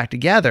now they're back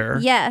together.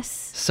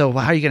 Yes. So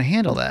how are you going to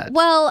handle that?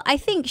 Well, I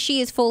think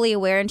she is fully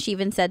aware, and she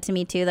even said to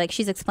me too, like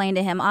she's explained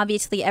to him,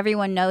 obviously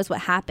everyone knows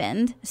what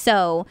happened.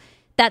 So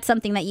that's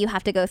something that you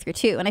have to go through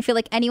too. And I feel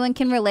like anyone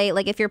can relate.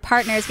 Like if your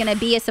partner is going to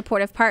be a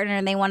supportive partner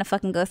and they want to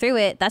fucking go through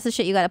it, that's the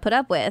shit you got to put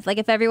up with. Like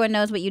if everyone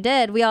knows what you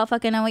did, we all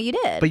fucking know what you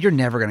did. But you're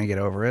never going to get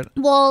over it.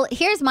 Well,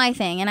 here's my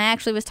thing. And I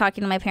actually was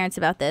talking to my parents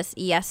about this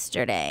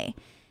yesterday.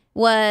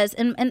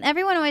 And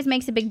everyone always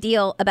makes a big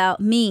deal about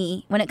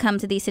me when it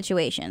comes to these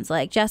situations.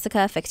 Like,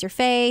 Jessica, fix your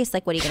face.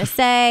 Like, what are you going to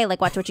say?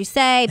 Like, watch what you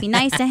say. Be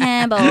nice to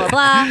him, blah, blah,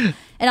 blah.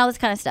 And all this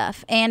kind of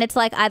stuff. And it's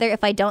like, either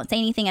if I don't say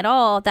anything at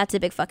all, that's a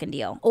big fucking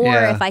deal. Or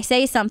if I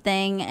say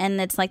something and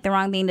it's like the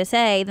wrong thing to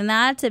say, then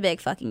that's a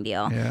big fucking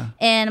deal. Yeah.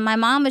 And my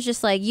mom was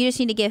just like, you just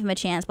need to give him a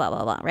chance, blah,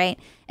 blah, blah, right?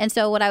 And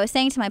so what I was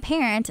saying to my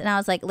parents, and I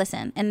was like,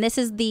 listen, and this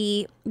is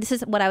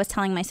what I was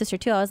telling my sister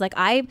too. I was like,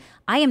 I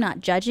am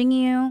not judging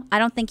you. I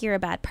don't think you're a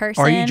bad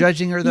person. Are you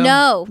judging her though?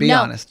 No. Be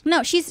honest.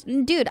 No,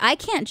 dude, I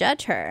can't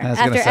judge her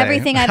after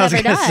everything I've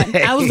ever done.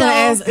 I was gonna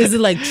ask, is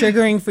it like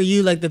triggering for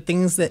you, like the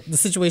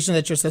situation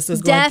that your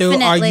sister's going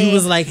through? Or you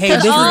was like, hey,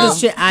 this is the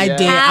shit I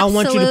did. I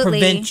want you to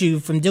prevent you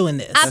from doing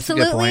this.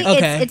 Absolutely.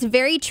 Okay. It's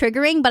very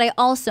triggering, but I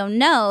also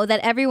know that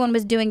everyone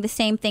was doing the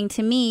same thing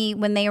to me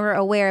when they were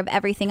aware of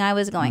everything I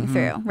was going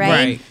through,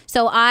 right?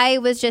 So I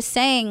was just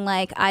saying,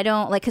 like, I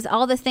don't, like, because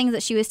all the things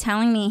that she was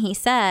telling me he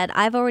said,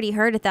 I've already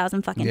heard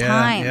 1,000 fucking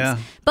times. Yeah.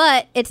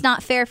 But it's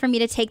not fair for me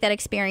to take that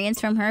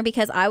experience from her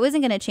because I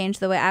wasn't going to change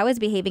the way I was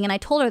behaving, and I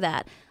told her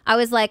that. I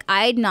was like,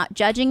 I'm not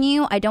judging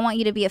you. I don't want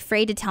you to be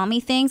afraid to tell me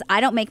things. I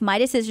don't make my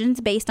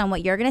decisions based on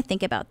what you're going to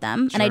think about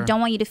them. Sure. And I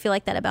don't want you to feel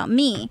like that about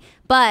me.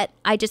 But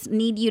I just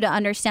need you to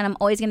understand I'm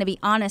always going to be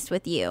honest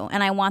with you.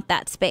 And I want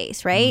that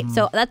space, right?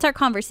 So that's our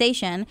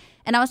conversation.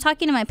 And I was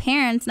talking to my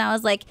parents and I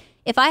was like,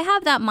 if I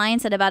have that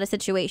mindset about a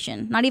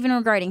situation, not even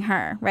regarding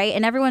her, right?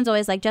 And everyone's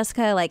always like,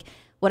 Jessica, like,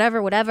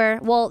 whatever.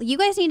 Well, you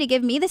guys need to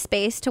give me the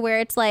space to where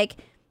it's like,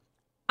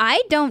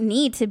 I don't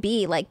need to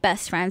be like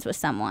best friends with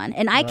someone,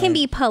 and I can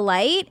be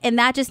polite, and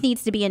that just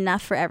needs to be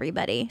enough for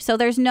everybody. So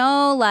there's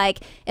no like,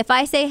 if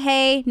I say,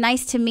 hey,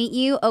 nice to meet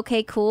you,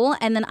 okay, cool,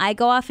 and then I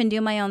go off and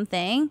do my own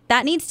thing,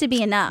 that needs to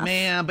be enough.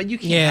 Man, but you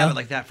can't have it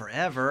like that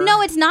forever.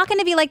 No, it's not going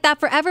to be like that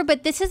forever,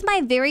 but this is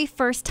my very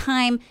first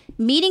time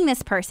meeting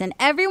this person.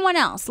 Everyone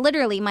else,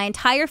 literally my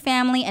entire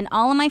family and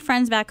all of my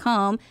friends back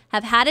home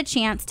have had a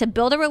chance to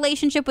build a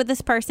relationship with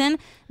this person,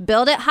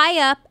 build it high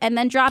up, and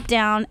then drop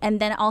down, and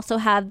then also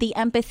have the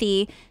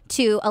empathy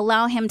to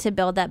allow him to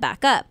build that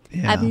back up.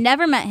 Yeah. I've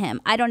never met him.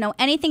 I don't know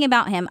anything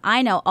about him.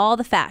 I know all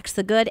the facts,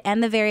 the good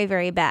and the very,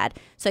 very bad.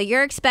 So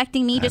you're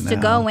expecting me just to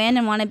go in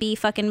and want to be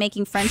fucking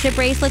making friendship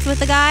bracelets with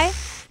the guy?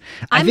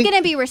 I'm going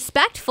to be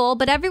respectful,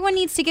 but everyone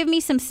needs to give me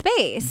some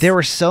space. There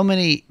were so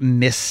many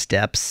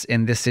missteps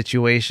in this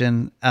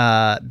situation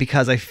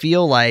because I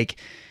feel like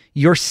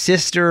your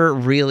sister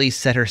really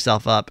set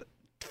herself up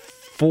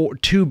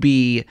to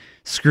be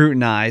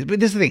scrutinized.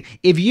 But this is the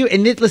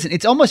thing. Listen,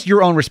 it's almost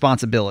your own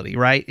responsibility,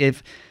 right?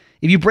 If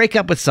you break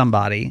up with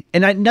somebody,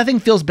 and nothing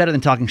feels better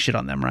than talking shit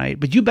on them, right?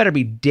 But you better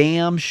be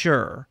damn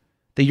sure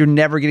that you're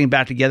never getting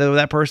back together with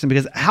that person,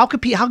 because how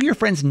could your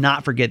friends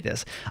not forget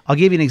this? I'll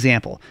give you an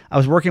example. I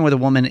was working with a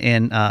woman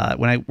when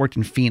I worked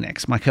in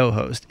Phoenix, my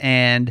co-host,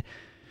 and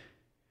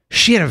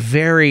she had a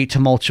very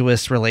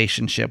tumultuous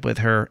relationship with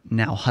her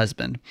now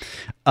husband.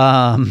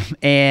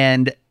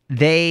 And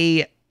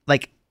they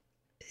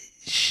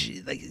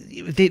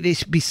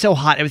be so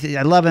hot. Everything.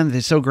 I love him.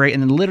 They're so great.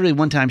 And then literally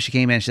one time she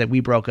came in and she said, we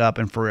broke up,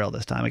 and for real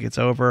this time, like, it's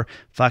over.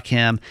 Fuck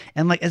him.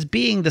 And like, as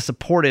being the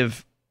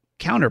supportive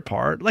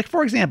counterpart. Like,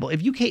 for example,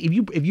 if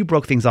you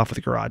broke things off with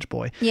a garage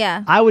boy,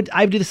 yeah,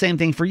 I'd do the same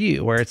thing for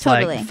you, where it's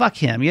totally. like, fuck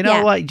him. You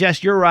know what,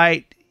 Jess, you're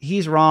right.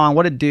 He's wrong.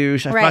 What a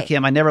douche. Fuck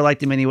him. I never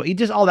liked him anyway.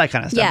 Just all that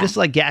kind of stuff. Just to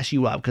like gas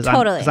you up because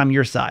I'm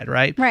your side,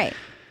 right? Right.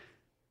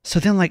 So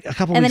then, like a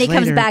couple weeks later, and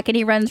then he comes back and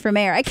he runs for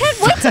mayor. I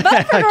can't wait to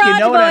vote for Garage You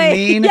know Boy. what I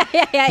mean?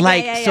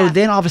 Yeah. So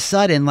then all of a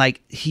sudden,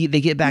 like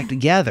they get back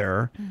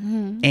together,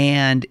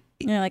 and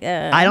you're like,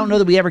 I don't know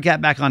that we ever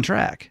got back on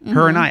track.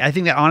 Her and I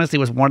think that honestly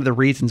was one of the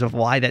reasons of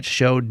why that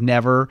show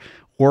never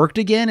worked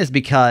again. Is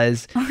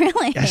because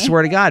really, I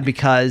swear to God,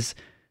 because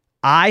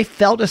I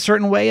felt a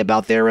certain way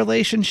about their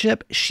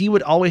relationship. She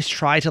would always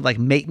try to like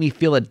make me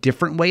feel a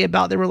different way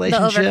about their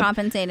relationship. The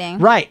overcompensating.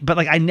 Right. But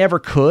like I never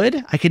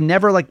could. I could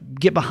never like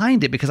get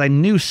behind it because I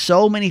knew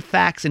so many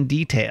facts and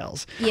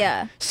details.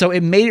 Yeah. So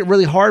it made it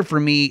really hard for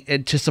me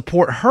to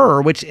support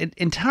her, which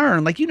in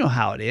turn, like, you know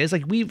how it is.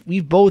 Like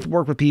we've both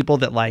worked with people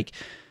that like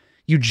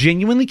you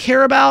genuinely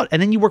care about,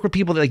 and then you work with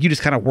people that like you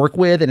just kind of work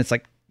with, and it's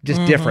like just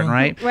different,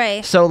 right?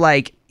 Right. So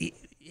like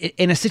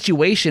in a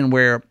situation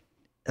where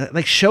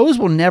like shows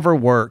will never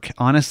work,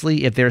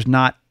 honestly, if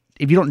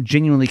you don't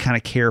genuinely kind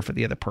of care for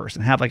the other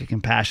person, have like a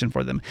compassion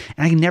for them.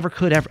 And I never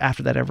could ever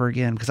after that ever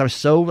again because I was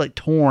so like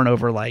torn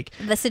over like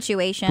the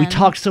situation. We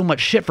talked so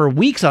much shit for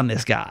weeks on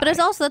this guy. But it's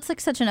also, that's like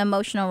such an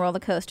emotional roller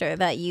coaster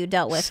that you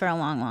dealt with for a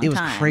long time. It was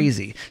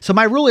crazy. So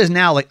my rule is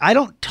now, like, I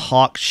don't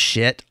talk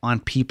shit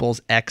on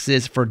people's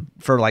exes for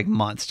like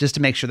months just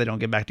to make sure they don't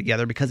get back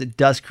together because it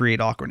does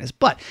create awkwardness.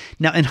 But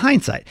now in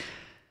hindsight,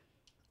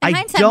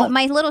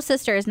 my little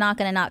sister is not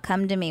going to not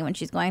come to me when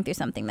she's going through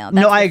something, though.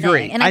 No, I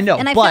agree. And I know.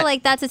 And I feel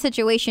like that's a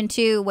situation,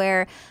 too,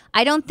 where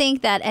I don't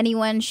think that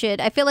anyone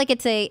should. I feel like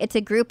it's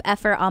a group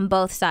effort on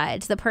both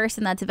sides. The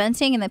person that's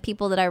venting and the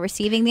people that are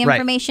receiving the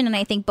information. And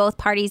I think both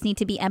parties need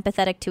to be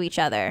empathetic to each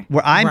other.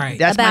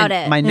 That's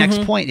my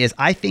next point is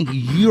I think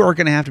you are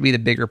going to have to be the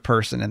bigger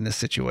person in this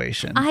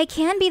situation. I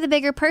can be the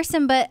bigger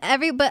person, but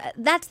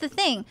that's the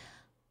thing.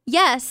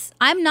 Yes,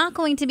 I'm not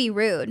going to be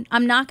rude.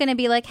 I'm not going to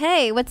be like,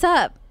 hey, what's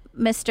up,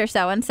 Mr.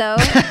 So-and-so.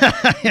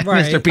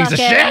 Mr. Piece of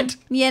shit.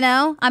 You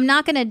know, I'm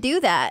not going to do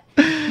that.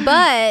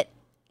 But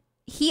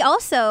he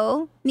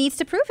also needs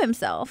to prove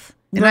himself.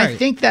 And I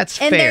think that's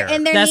fair.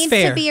 There needs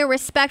to be a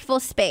respectful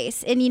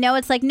space. And, you know,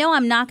 it's like, no,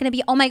 I'm not going to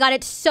be, oh, my God,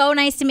 it's so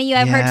nice to meet you.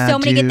 I've heard so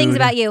many good things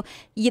about you.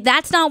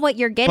 That's not what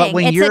you're getting.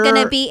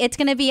 It's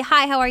going to be,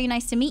 hi, how are you?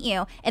 Nice to meet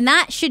you. And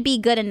that should be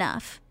good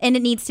enough. And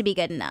it needs to be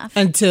good enough.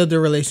 Until the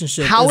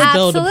relationship is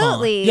built upon.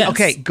 Absolutely. Yes.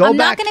 Okay, I'm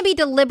not going to be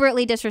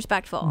deliberately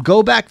disrespectful.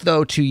 Go back,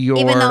 though, to your...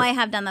 Even though I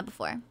have done that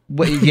before.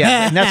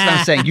 Yeah, and that's what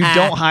I'm saying. You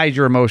don't hide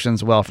your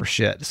emotions well for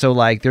shit. So,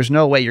 like, there's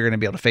no way you're going to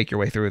be able to fake your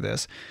way through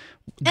this.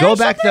 Go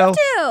back though,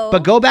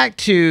 but go back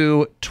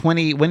to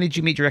 20. When did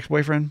you meet your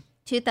ex-boyfriend?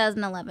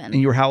 2011. And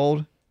you were how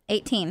old?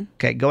 18.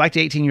 Okay, go back to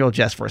 18-year-old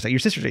Jess for a second. Your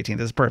sister's 18.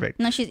 This is perfect.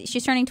 No,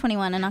 she's turning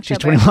 21 in October. She's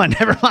 21.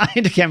 Never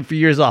mind. Again, for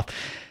years off.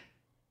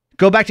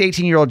 Go back to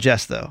 18-year-old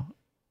Jess though,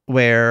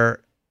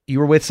 where you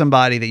were with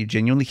somebody that you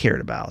genuinely cared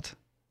about.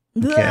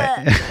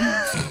 Okay.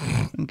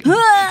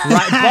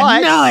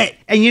 Right,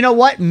 and you know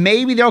what?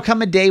 Maybe there'll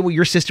come a day where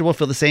your sister will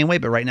feel the same way,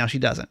 but right now she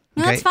doesn't.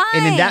 Okay? That's fine.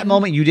 And in that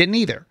moment, you didn't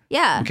either.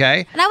 Yeah.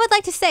 Okay. And I would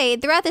like to say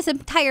throughout this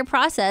entire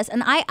process,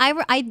 and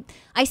I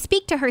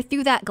speak to her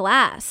through that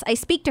glass. I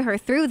speak to her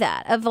through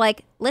that of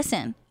like,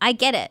 listen, I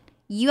get it.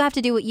 You have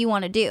to do what you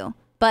want to do,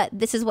 but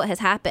this is what has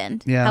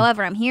happened. Yeah.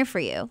 However, I'm here for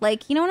you.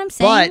 Like, you know what I'm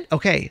saying? But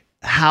okay,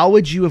 how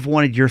would you have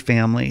wanted your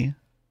family?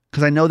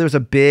 Because I know there was a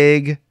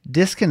big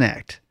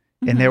disconnect.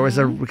 And there was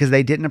because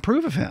they didn't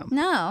approve of him.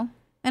 No.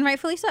 And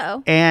rightfully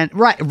so. And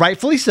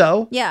rightfully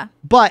so. Yeah.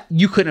 But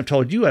you couldn't have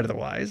told you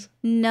otherwise.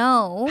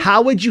 No.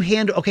 How would you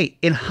handle, okay,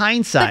 in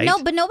hindsight.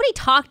 But nobody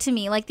talked to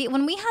me. Like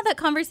when we had that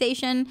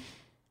conversation,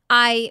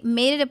 I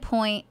made it a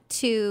point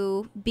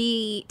to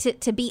be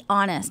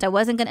honest. I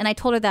wasn't going to, and I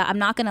told her that I'm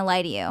not going to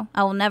lie to you.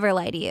 I will never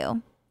lie to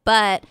you.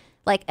 But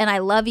like, and I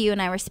love you and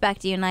I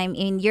respect you. And I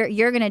mean,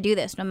 you're going to do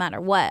this no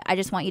matter what. I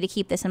just want you to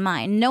keep this in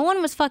mind. No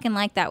one was fucking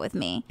like that with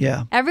me.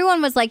 Yeah.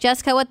 Everyone was like,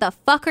 Jessica, what the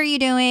fuck are you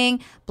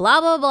doing?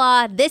 Blah, blah,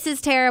 blah. This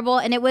is terrible.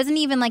 And it wasn't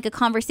even like a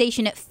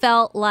conversation. It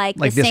felt like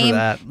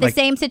the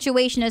same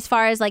situation as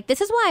far as like, this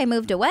is why I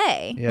moved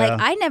away. Yeah.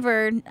 Like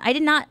I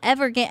did not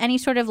ever get any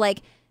sort of like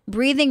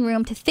breathing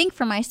room to think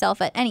for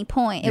myself at any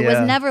point. It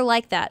was never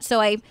like that. So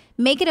I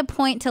make it a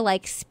point to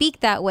like speak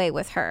that way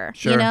with her,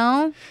 you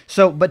know?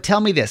 So, but tell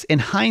me this, in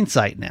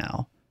hindsight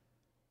now,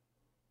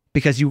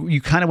 because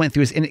you kind of went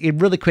through this, and it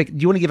really quick, do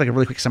you want to give like a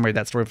really quick summary of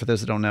that story for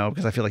those that don't know?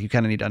 Because I feel like you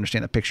kind of need to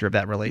understand the picture of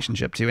that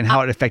relationship too, and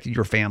how it affected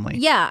your family.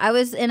 Yeah, I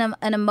was in an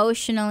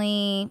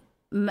emotionally,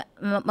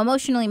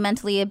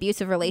 mentally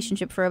abusive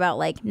relationship for about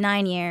like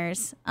 9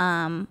 years.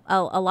 A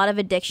lot of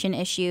addiction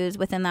issues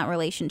within that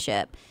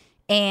relationship.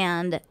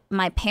 And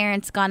my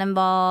parents got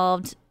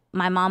involved.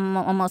 My mom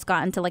almost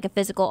got into like a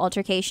physical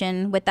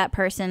altercation with that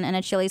person in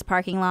a Chili's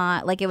parking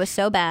lot. Like it was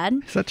so bad.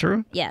 Is that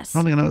true? Yes. I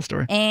don't think I know the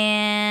story.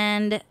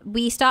 And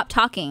we stopped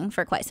talking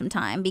for quite some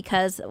time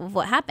because of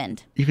what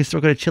happened. You can still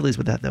go to Chili's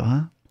with that though,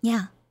 huh?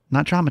 Yeah.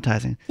 Not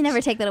traumatizing. You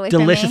never take that away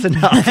Delicious from me.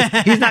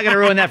 enough. He's not going to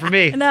ruin that for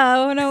me.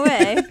 No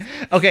way.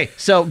 Okay,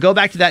 so go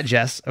back to that,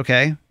 Jess,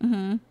 okay?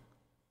 Mm-hmm.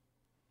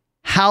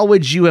 How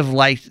would you have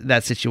liked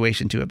that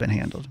situation to have been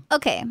handled?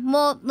 Okay,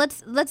 well,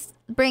 let's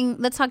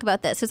talk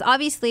about this, because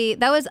obviously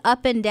that was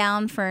up and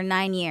down for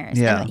 9 years.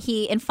 Yeah.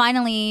 And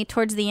finally,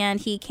 towards the end,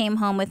 he came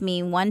home with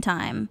me one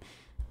time.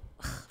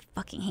 Ugh,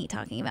 fucking hate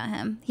talking about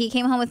him. He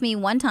came home with me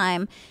one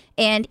time,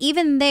 and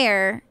even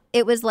there,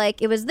 it was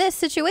this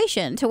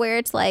situation to where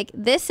it's like,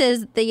 this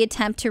is the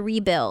attempt to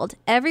rebuild.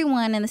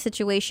 Everyone in the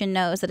situation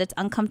knows that it's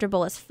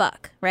uncomfortable as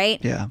fuck, right?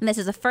 Yeah. And this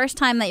is the first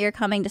time that you're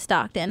coming to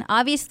Stockton.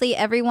 Obviously,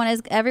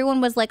 everyone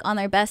was like on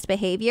their best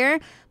behavior,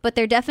 but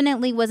there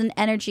definitely was an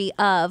energy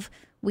of,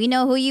 we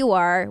know who you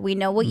are, we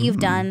know what you've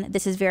done,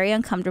 this is very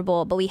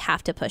uncomfortable, but we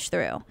have to push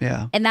through.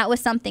 Yeah. And that was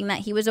something that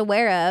he was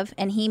aware of,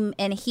 and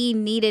he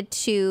needed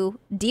to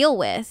deal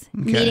with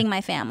meeting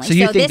my family. So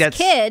you think this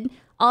kid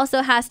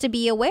also has to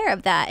be aware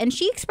of that. And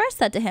she expressed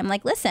that to him,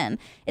 like, listen,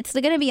 it's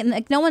going to be,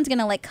 like, no one's going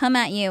to, like, come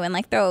at you and,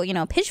 like, throw,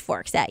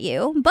 pitchforks at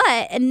you.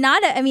 But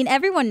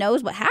everyone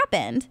knows what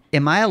happened.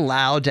 Am I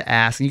allowed to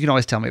ask, and you can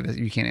always tell me that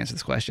you can't answer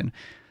this question,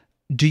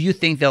 do you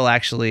think they'll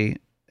actually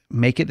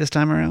make it this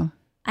time around?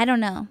 I don't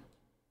know.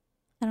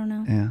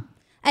 Yeah.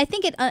 I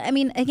think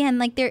again,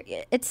 like,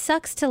 it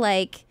sucks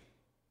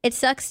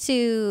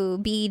to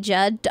be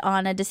judged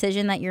on a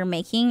decision that you're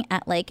making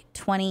at like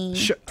 20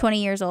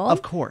 years old.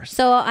 Of course.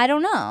 So I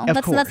don't know.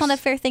 That's not a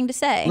fair thing to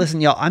say.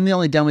 Listen, y'all, I'm the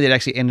only dummy that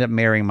actually ended up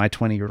marrying my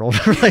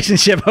 20-year-old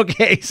relationship.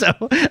 Okay. So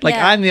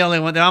I'm the only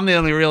one. I'm the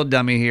only real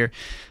dummy here.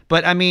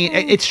 But I mean,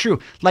 it's true.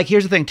 Like,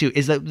 here's the thing too,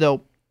 is that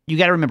though, you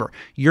got to remember,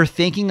 you're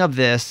thinking of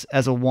this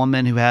as a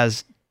woman who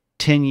has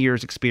 10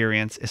 years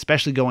experience,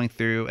 especially going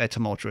through a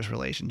tumultuous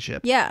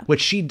relationship. Yeah.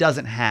 Which she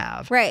doesn't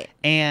have. Right.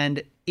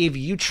 And if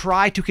you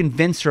try to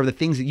convince her of the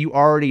things that you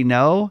already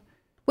know,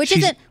 which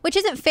isn't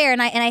fair,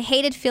 and I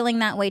hated feeling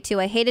that way too.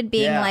 I hated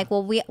being like,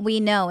 well, we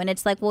know, and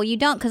it's like, well, you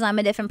don't, because I'm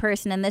a different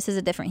person and this is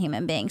a different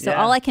human being. So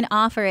all I can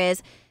offer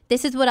is,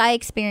 this is what I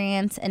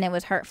experienced and it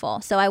was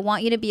hurtful. So I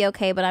want you to be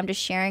okay, but I'm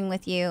just sharing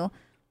with you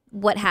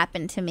what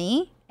happened to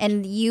me,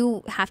 and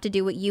you have to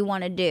do what you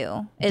want to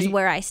do.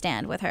 Where I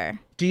stand with her.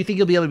 Do you think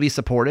you'll be able to be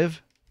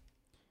supportive?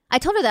 I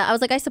told her that. I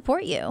was like, I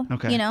support you,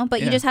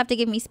 but you just have to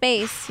give me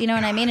space. You know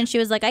what I mean? And she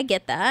was like, I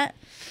get that.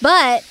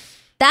 But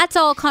that's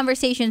all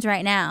conversations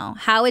right now.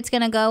 How it's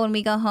going to go when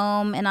we go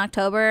home in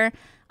October,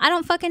 I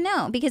don't fucking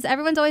know, because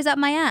everyone's always up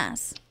my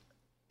ass.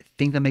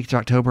 Think that makes it to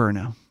October or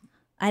no?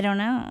 I don't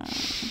know.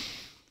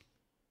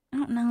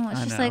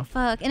 It's just like,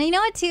 fuck. And you know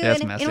what, too?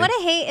 And what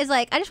I hate is,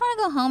 like, I just want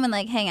to go home and,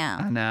 like, hang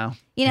out. I know.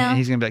 You know?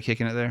 He's going to be like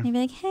kicking it there. He'd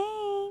be like,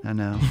 hey. I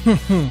know.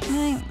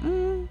 Like,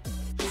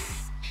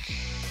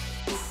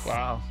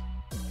 Wow.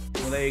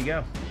 Well, there you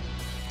go.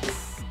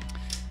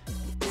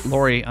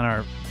 Lori on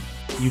our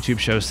YouTube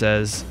show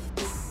says,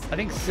 I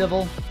think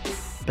civil,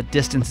 but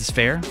distance is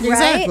fair.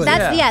 Exactly.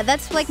 Right?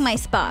 That's like my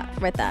spot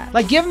right there.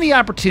 Like, give him the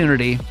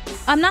opportunity.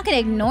 I'm not going to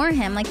ignore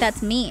him. Like,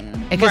 that's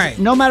mean. Because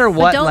no matter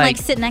what. But don't, like,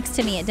 sit next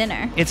to me at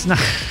dinner. It's not.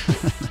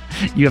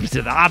 You have to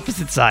sit the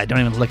opposite side. Don't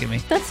even look at me.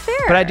 That's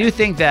fair. But I do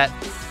think that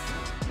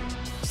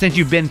since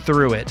you've been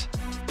through it,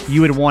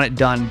 you would want it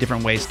done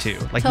different ways too.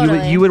 Like,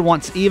 totally. you would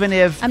want, even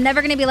if I'm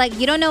never going to be like,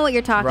 you don't know what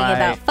you're talking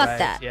about. Fuck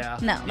that. Yeah.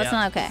 No, that's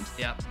not okay.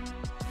 Yeah.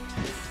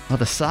 Well,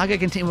 the saga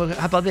continues.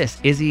 How about this?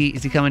 Is he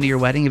coming to your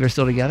wedding if they're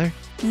still together?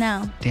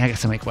 No. Dang, I got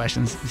so many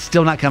questions. He's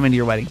still not coming to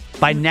your wedding.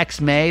 By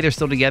next May, they're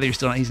still together.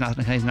 He's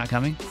not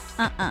coming?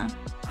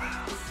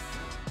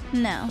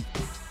 No.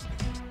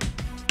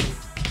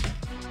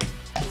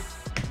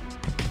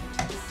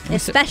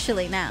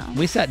 Especially now.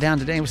 We sat down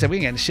today and we said, we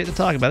got shit to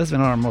talk about. This has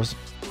been our most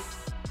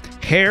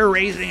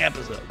hair-raising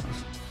episode.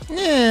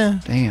 Yeah.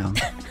 Damn.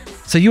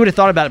 So you would have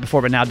thought about it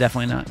before, but now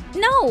definitely not.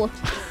 No.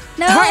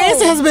 Her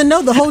answer has been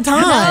no the whole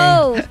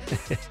time.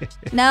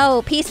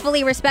 No.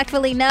 Peacefully,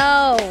 respectfully,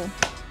 no.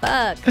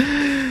 Fuck.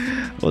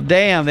 Well,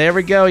 damn. There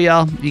we go,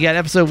 y'all. You got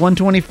episode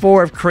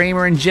 124 of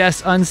Kramer and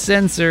Jess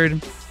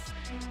Uncensored.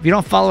 If you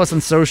don't follow us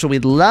on social,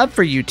 we'd love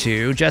for you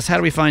to. Jess, how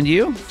do we find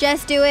you?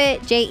 Just do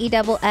it.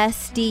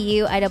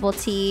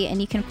 JESSDUITT.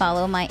 And you can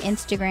follow my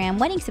Instagram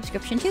wedding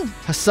subscription too.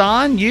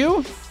 Hassan,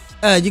 you?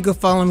 You can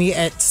follow me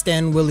at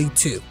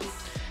StanWillie2.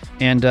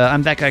 And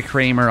I'm that guy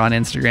Kramer on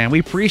Instagram. We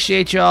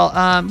appreciate y'all.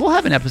 We'll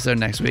have an episode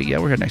next week. Yeah,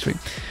 we're here next week.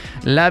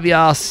 Love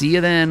y'all. See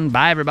you then.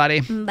 Bye, everybody.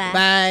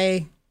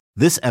 Bye.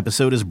 This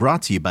episode is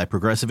brought to you by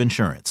Progressive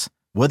Insurance.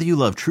 Whether you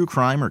love true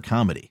crime or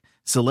comedy,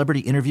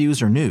 celebrity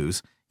interviews or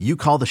news, you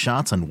call the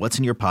shots on what's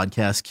in your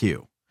podcast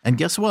queue. And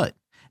guess what?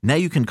 Now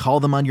you can call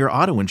them on your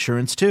auto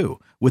insurance too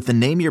with the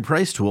Name Your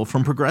Price tool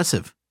from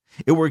Progressive.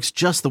 It works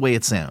just the way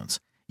it sounds.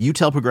 You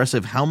tell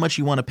Progressive how much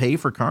you want to pay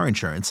for car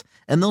insurance,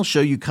 and they'll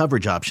show you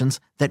coverage options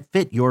that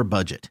fit your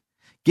budget.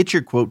 Get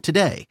your quote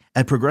today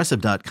at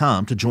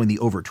Progressive.com to join the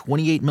over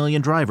 28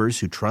 million drivers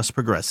who trust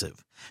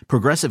Progressive.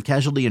 Progressive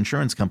Casualty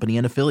Insurance Company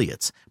and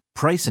Affiliates.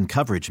 Price and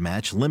coverage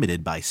match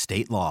limited by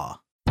state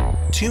law.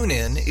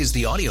 TuneIn is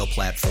the audio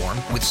platform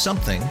with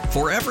something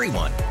for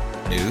everyone.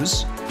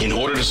 News. In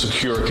order to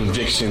secure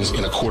convictions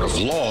in a court of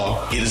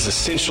law, it is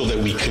essential that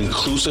we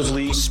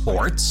conclusively.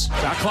 Sports.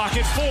 Got clock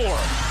at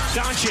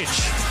 4.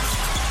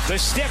 Doncic. The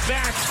step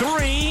back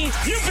 3.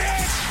 You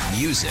bet.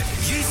 Music.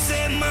 You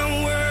set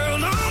my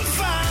world on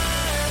fire.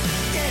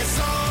 Yes,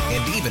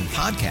 and even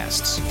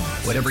podcasts.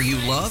 Whatever you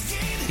love,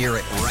 hear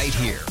it right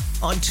here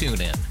on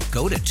TuneIn.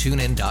 Go to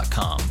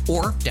TuneIn.com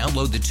or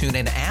download the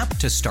TuneIn app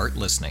to start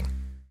listening.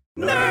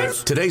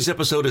 Nerds. Today's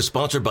episode is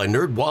sponsored by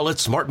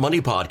NerdWallet's Smart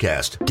Money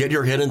Podcast. Get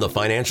your head in the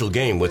financial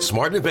game with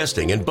smart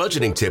investing and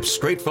budgeting tips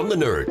straight from the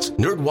nerds.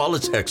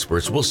 NerdWallet's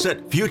experts will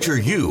set future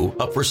you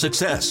up for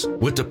success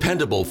with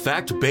dependable,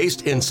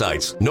 fact-based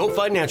insights. No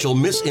financial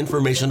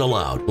misinformation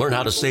allowed. Learn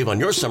how to save on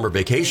your summer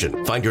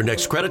vacation, find your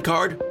next credit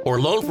card,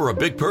 or loan for a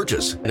big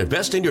purchase, and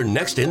invest in your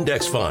next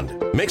index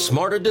fund. Make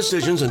smarter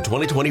decisions in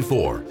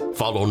 2024.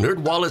 Follow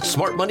NerdWallet's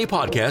Smart Money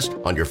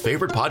Podcast on your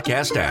favorite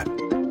podcast app.